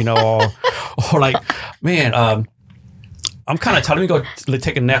something, or man, I'm kind of tired. Let me go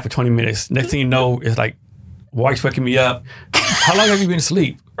take a nap for 20 minutes. Next thing you know, it's wife's waking me up. How long have you been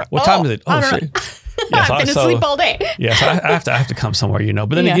asleep? What time is it? Oh, shit. Yeah, I've been asleep all day. Yeah, so I have to come somewhere,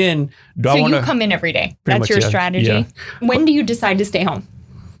 But then again, so you come in every day. That's your strategy. Yeah. When do you decide to stay home?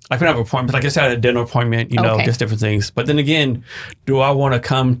 I can have an appointment. Like I said, I had a dinner appointment, just different things. But then again, do I want to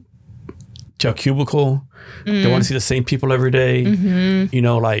come to a cubicle? Do I want to see the same people every day? Mm-hmm.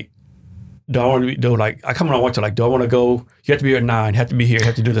 Do I want to I come when I want to, do I want to go? You have to be here at 9, have to be here,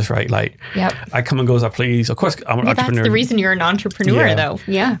 have to do this right. Yep. I come and go as I please. Of course, I'm an entrepreneur. That's the reason you're an entrepreneur, though.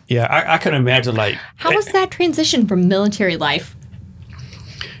 Yeah. Yeah, I can imagine, How was that transition from military life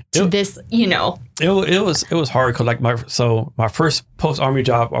to this, It was hard because my first post-army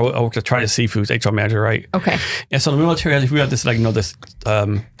job, I worked at Trident Seafoods, HR manager, right? Okay. And so in the military, we have this this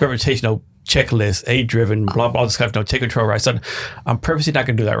reputation, checklist, aid-driven, blah, blah, all this stuff, take control, right? So I'm purposely not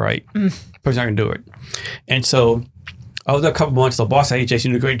going to do that, right? Purposely not going to do it. And so I was there a couple months. The boss said, "Hey,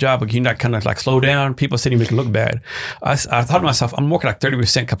 Jason, you did a great job, but can you not kind of slow down? People sitting make it look bad." I thought to myself, I'm working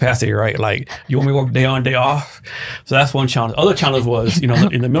 30% capacity, right? You want me to work day on, day off? So that's one challenge. Other challenge was,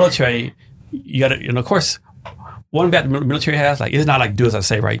 in the military, you got to, and of course, one bad the military has, it's not do as I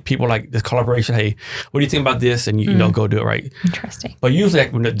say, right? People this collaboration. Hey, what do you think about this? And you go do it, right? Interesting. But usually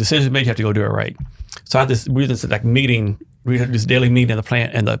when the decision is made, you have to go do it, right? So I had this meeting. We had this daily meeting in the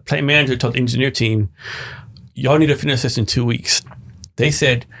plant, and the plant manager told the engineer team, "Y'all need to finish this in 2 weeks." They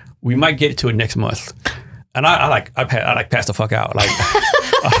said we might get to it next month, and I passed the fuck out.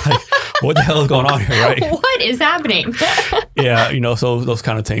 What the hell is going on here, right? What is happening? Yeah, so those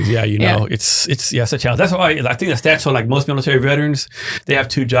kind of things. Yeah, it's a challenge. That's why I think the stats show most military veterans, they have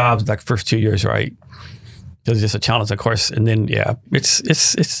 2 jobs first 2 years, right? Because it's just a challenge, of course. And then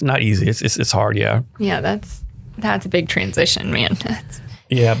it's not easy. It's hard. Yeah. Yeah, that's a big transition, man.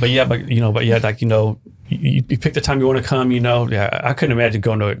 You pick the time you want to come, I couldn't imagine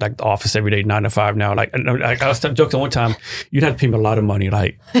going to the office every day, 9 to 5 now. I was joking one time, you'd have to pay me a lot of money, a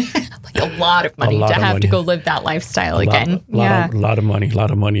lot of money to have to go live that lifestyle again. A lot of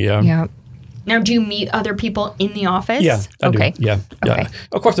money, yeah. Yeah. Now, do you meet other people in the office? Yeah, I do. Yeah.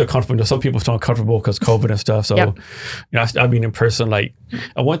 Of course, they're comfortable. Some people are uncomfortable because COVID and stuff. So, I mean, in person,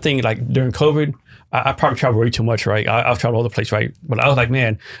 one thing, during COVID, I probably travel way too much, right? I've traveled all the place, right? But I was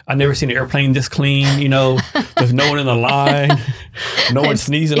man, I've never seen an airplane this clean, there's no one in the line, no one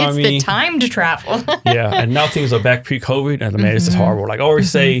sneezing on me. It's the time to travel. Yeah, and now things are back pre-COVID, and man, it's just horrible. I always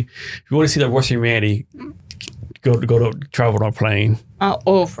say, if you want to see the worst of humanity, go to travel on a plane.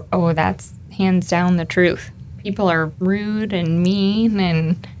 Oh, that's hands down the truth. People are rude and mean,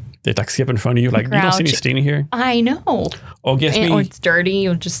 and they skip in front of you, you don't see me standing here. I know. Or it's dirty,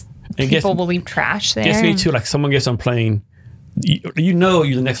 or just people will leave trash there. Guess me too. Someone gets on a plane, you're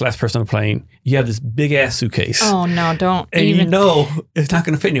the next last person on the plane. You have this big ass suitcase. Oh no, don't. And even. It's not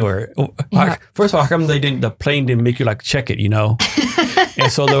going to fit anywhere. Yeah. First of all, how come the plane didn't make you check it?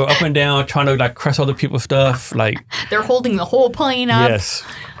 And so they're up and down trying to crush other people's stuff. They're holding the whole plane up. Yes.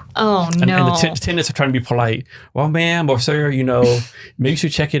 Oh, no. And the attendants are trying to be polite. Well, ma'am or sir, maybe you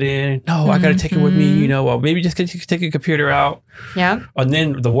should check it in. No, I got to take it with me, Well, maybe just take your computer out. Yeah. And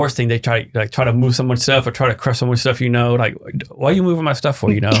then the worst thing, they try to move someone's stuff or try to crush someone's stuff, why are you moving my stuff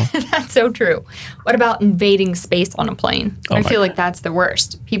for, That's so true. What about invading space on a plane? I feel like that's the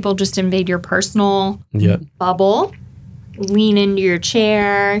worst. People just invade your personal bubble, lean into your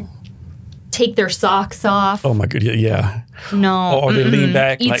chair, take their socks off. Oh, my goodness, yeah. No. Or they lean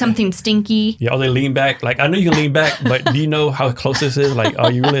back. Eat something stinky. Yeah, or they lean back. I know you can lean back, but do you know how close this is?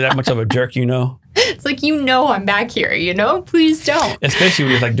 Are you really that much of a jerk, It's I'm back here, Please don't.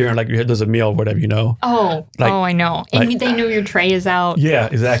 Especially when during, there's a meal or whatever, Oh, I know. And they know your tray is out. Yeah,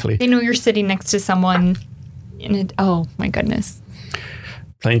 exactly. They know you're sitting next to someone. Oh, my goodness.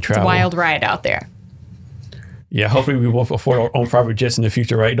 Plane travel. It's a wild ride out there. Yeah, hopefully we will afford our own private jets in the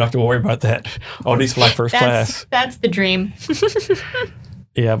future, right? You don't have to worry about that. Or at least fly first class. That's the dream.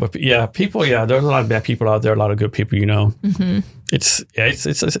 Yeah, but people, there's a lot of bad people out there, a lot of good people, Mm-hmm.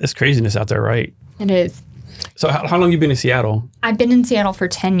 It's craziness out there, right? It is. So how long have you been in Seattle? I've been in Seattle for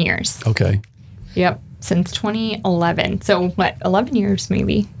 10 years. Okay. Yep, since 2011. So 11 years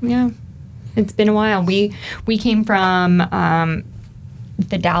maybe. Yeah. It's been a while. We came from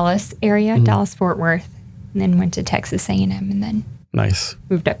the Dallas area, Dallas-Fort Worth, and then went to Texas A&M, and then Nice.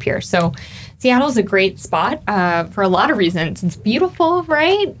 moved up here. So Seattle's a great spot for a lot of reasons. It's beautiful,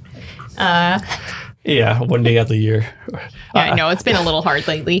 right? Yeah, one day out of the year. Yeah, I know. It's been a little hard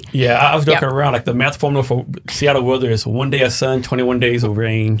lately. Yeah, I was joking around. Like the math formula for Seattle weather is 1 day of sun, 21 days of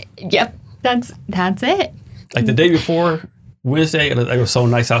rain. Yep, that's it. Like the day before, Wednesday, it was so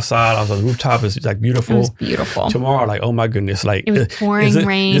nice outside. I was on the rooftop. It's like beautiful. It was beautiful. Tomorrow, like, oh my goodness. Like, it was pouring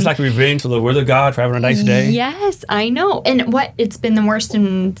rain. It's like revenge for the weather god for having a nice day. Yes, I know. And it's been the worst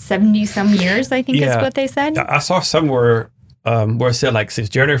in 70-some years, I think is what they said. I saw somewhere where it said, like, since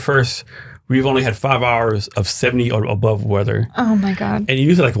January 1st, we've only had 5 hours of 70 or above weather. Oh, my God. And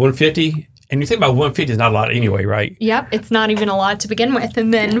usually like 150. And you think about 150 is not a lot anyway, right? Yep. It's not even a lot to begin with.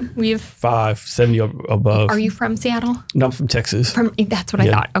 And then we've... 70 or above. Are you from Seattle? No, I'm from Texas. That's what I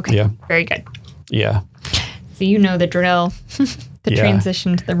thought. Okay. Yeah. Very good. Yeah. So you know the drill. The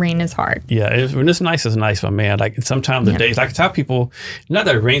transition to the rain is hard. Yeah. When it's nice, my man. Like sometimes the days, like I tell people, not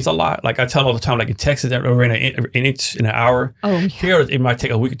that it rains a lot. Like I tell all the time, like in Texas, it'll rain an inch in an hour. Oh, yeah. Here, it might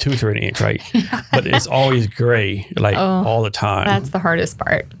take a week or two to rain an inch, right? But it's always gray, like all the time. That's the hardest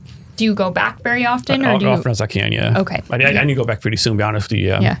part. Do you go back very often? As often as I can, yeah. Okay. I need to go back pretty soon, to be honest with you,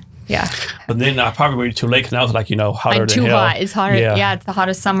 Yeah. But then I probably waited too late because now it's like, hotter than too hell. hot. It's hotter. Yeah, it's the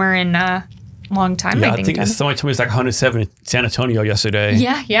hottest summer in a long time, I think someone told me it's like 107 in San Antonio yesterday.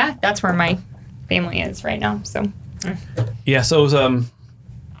 Yeah. That's where my family is right now. So. Yeah, so it was,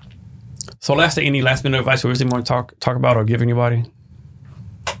 so any last minute advice or anything you want to talk about or give anybody?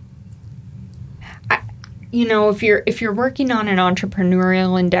 If you're working on an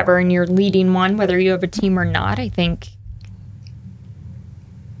entrepreneurial endeavor and you're leading one, whether you have a team or not, I think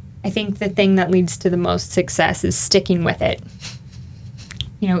the thing that leads to the most success is sticking with it.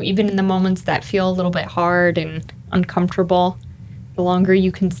 Even in the moments that feel a little bit hard and uncomfortable, the longer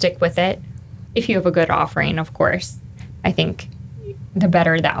you can stick with it, if you have a good offering, of course, I think the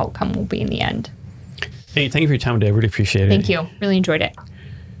better the outcome will be in the end. Hey, thank you for your time today. I really appreciate it. Thank you. Really enjoyed it.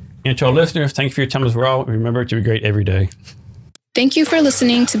 And to our listeners, thank you for your time as well. Remember to be great every day. Thank you for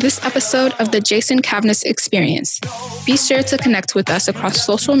listening to this episode of the Jason Cavness Experience. Be sure to connect with us across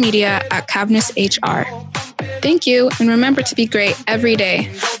social media at Cavness HR. Thank you, and remember to be great every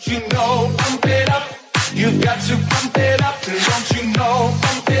day. Don't you know I'm better?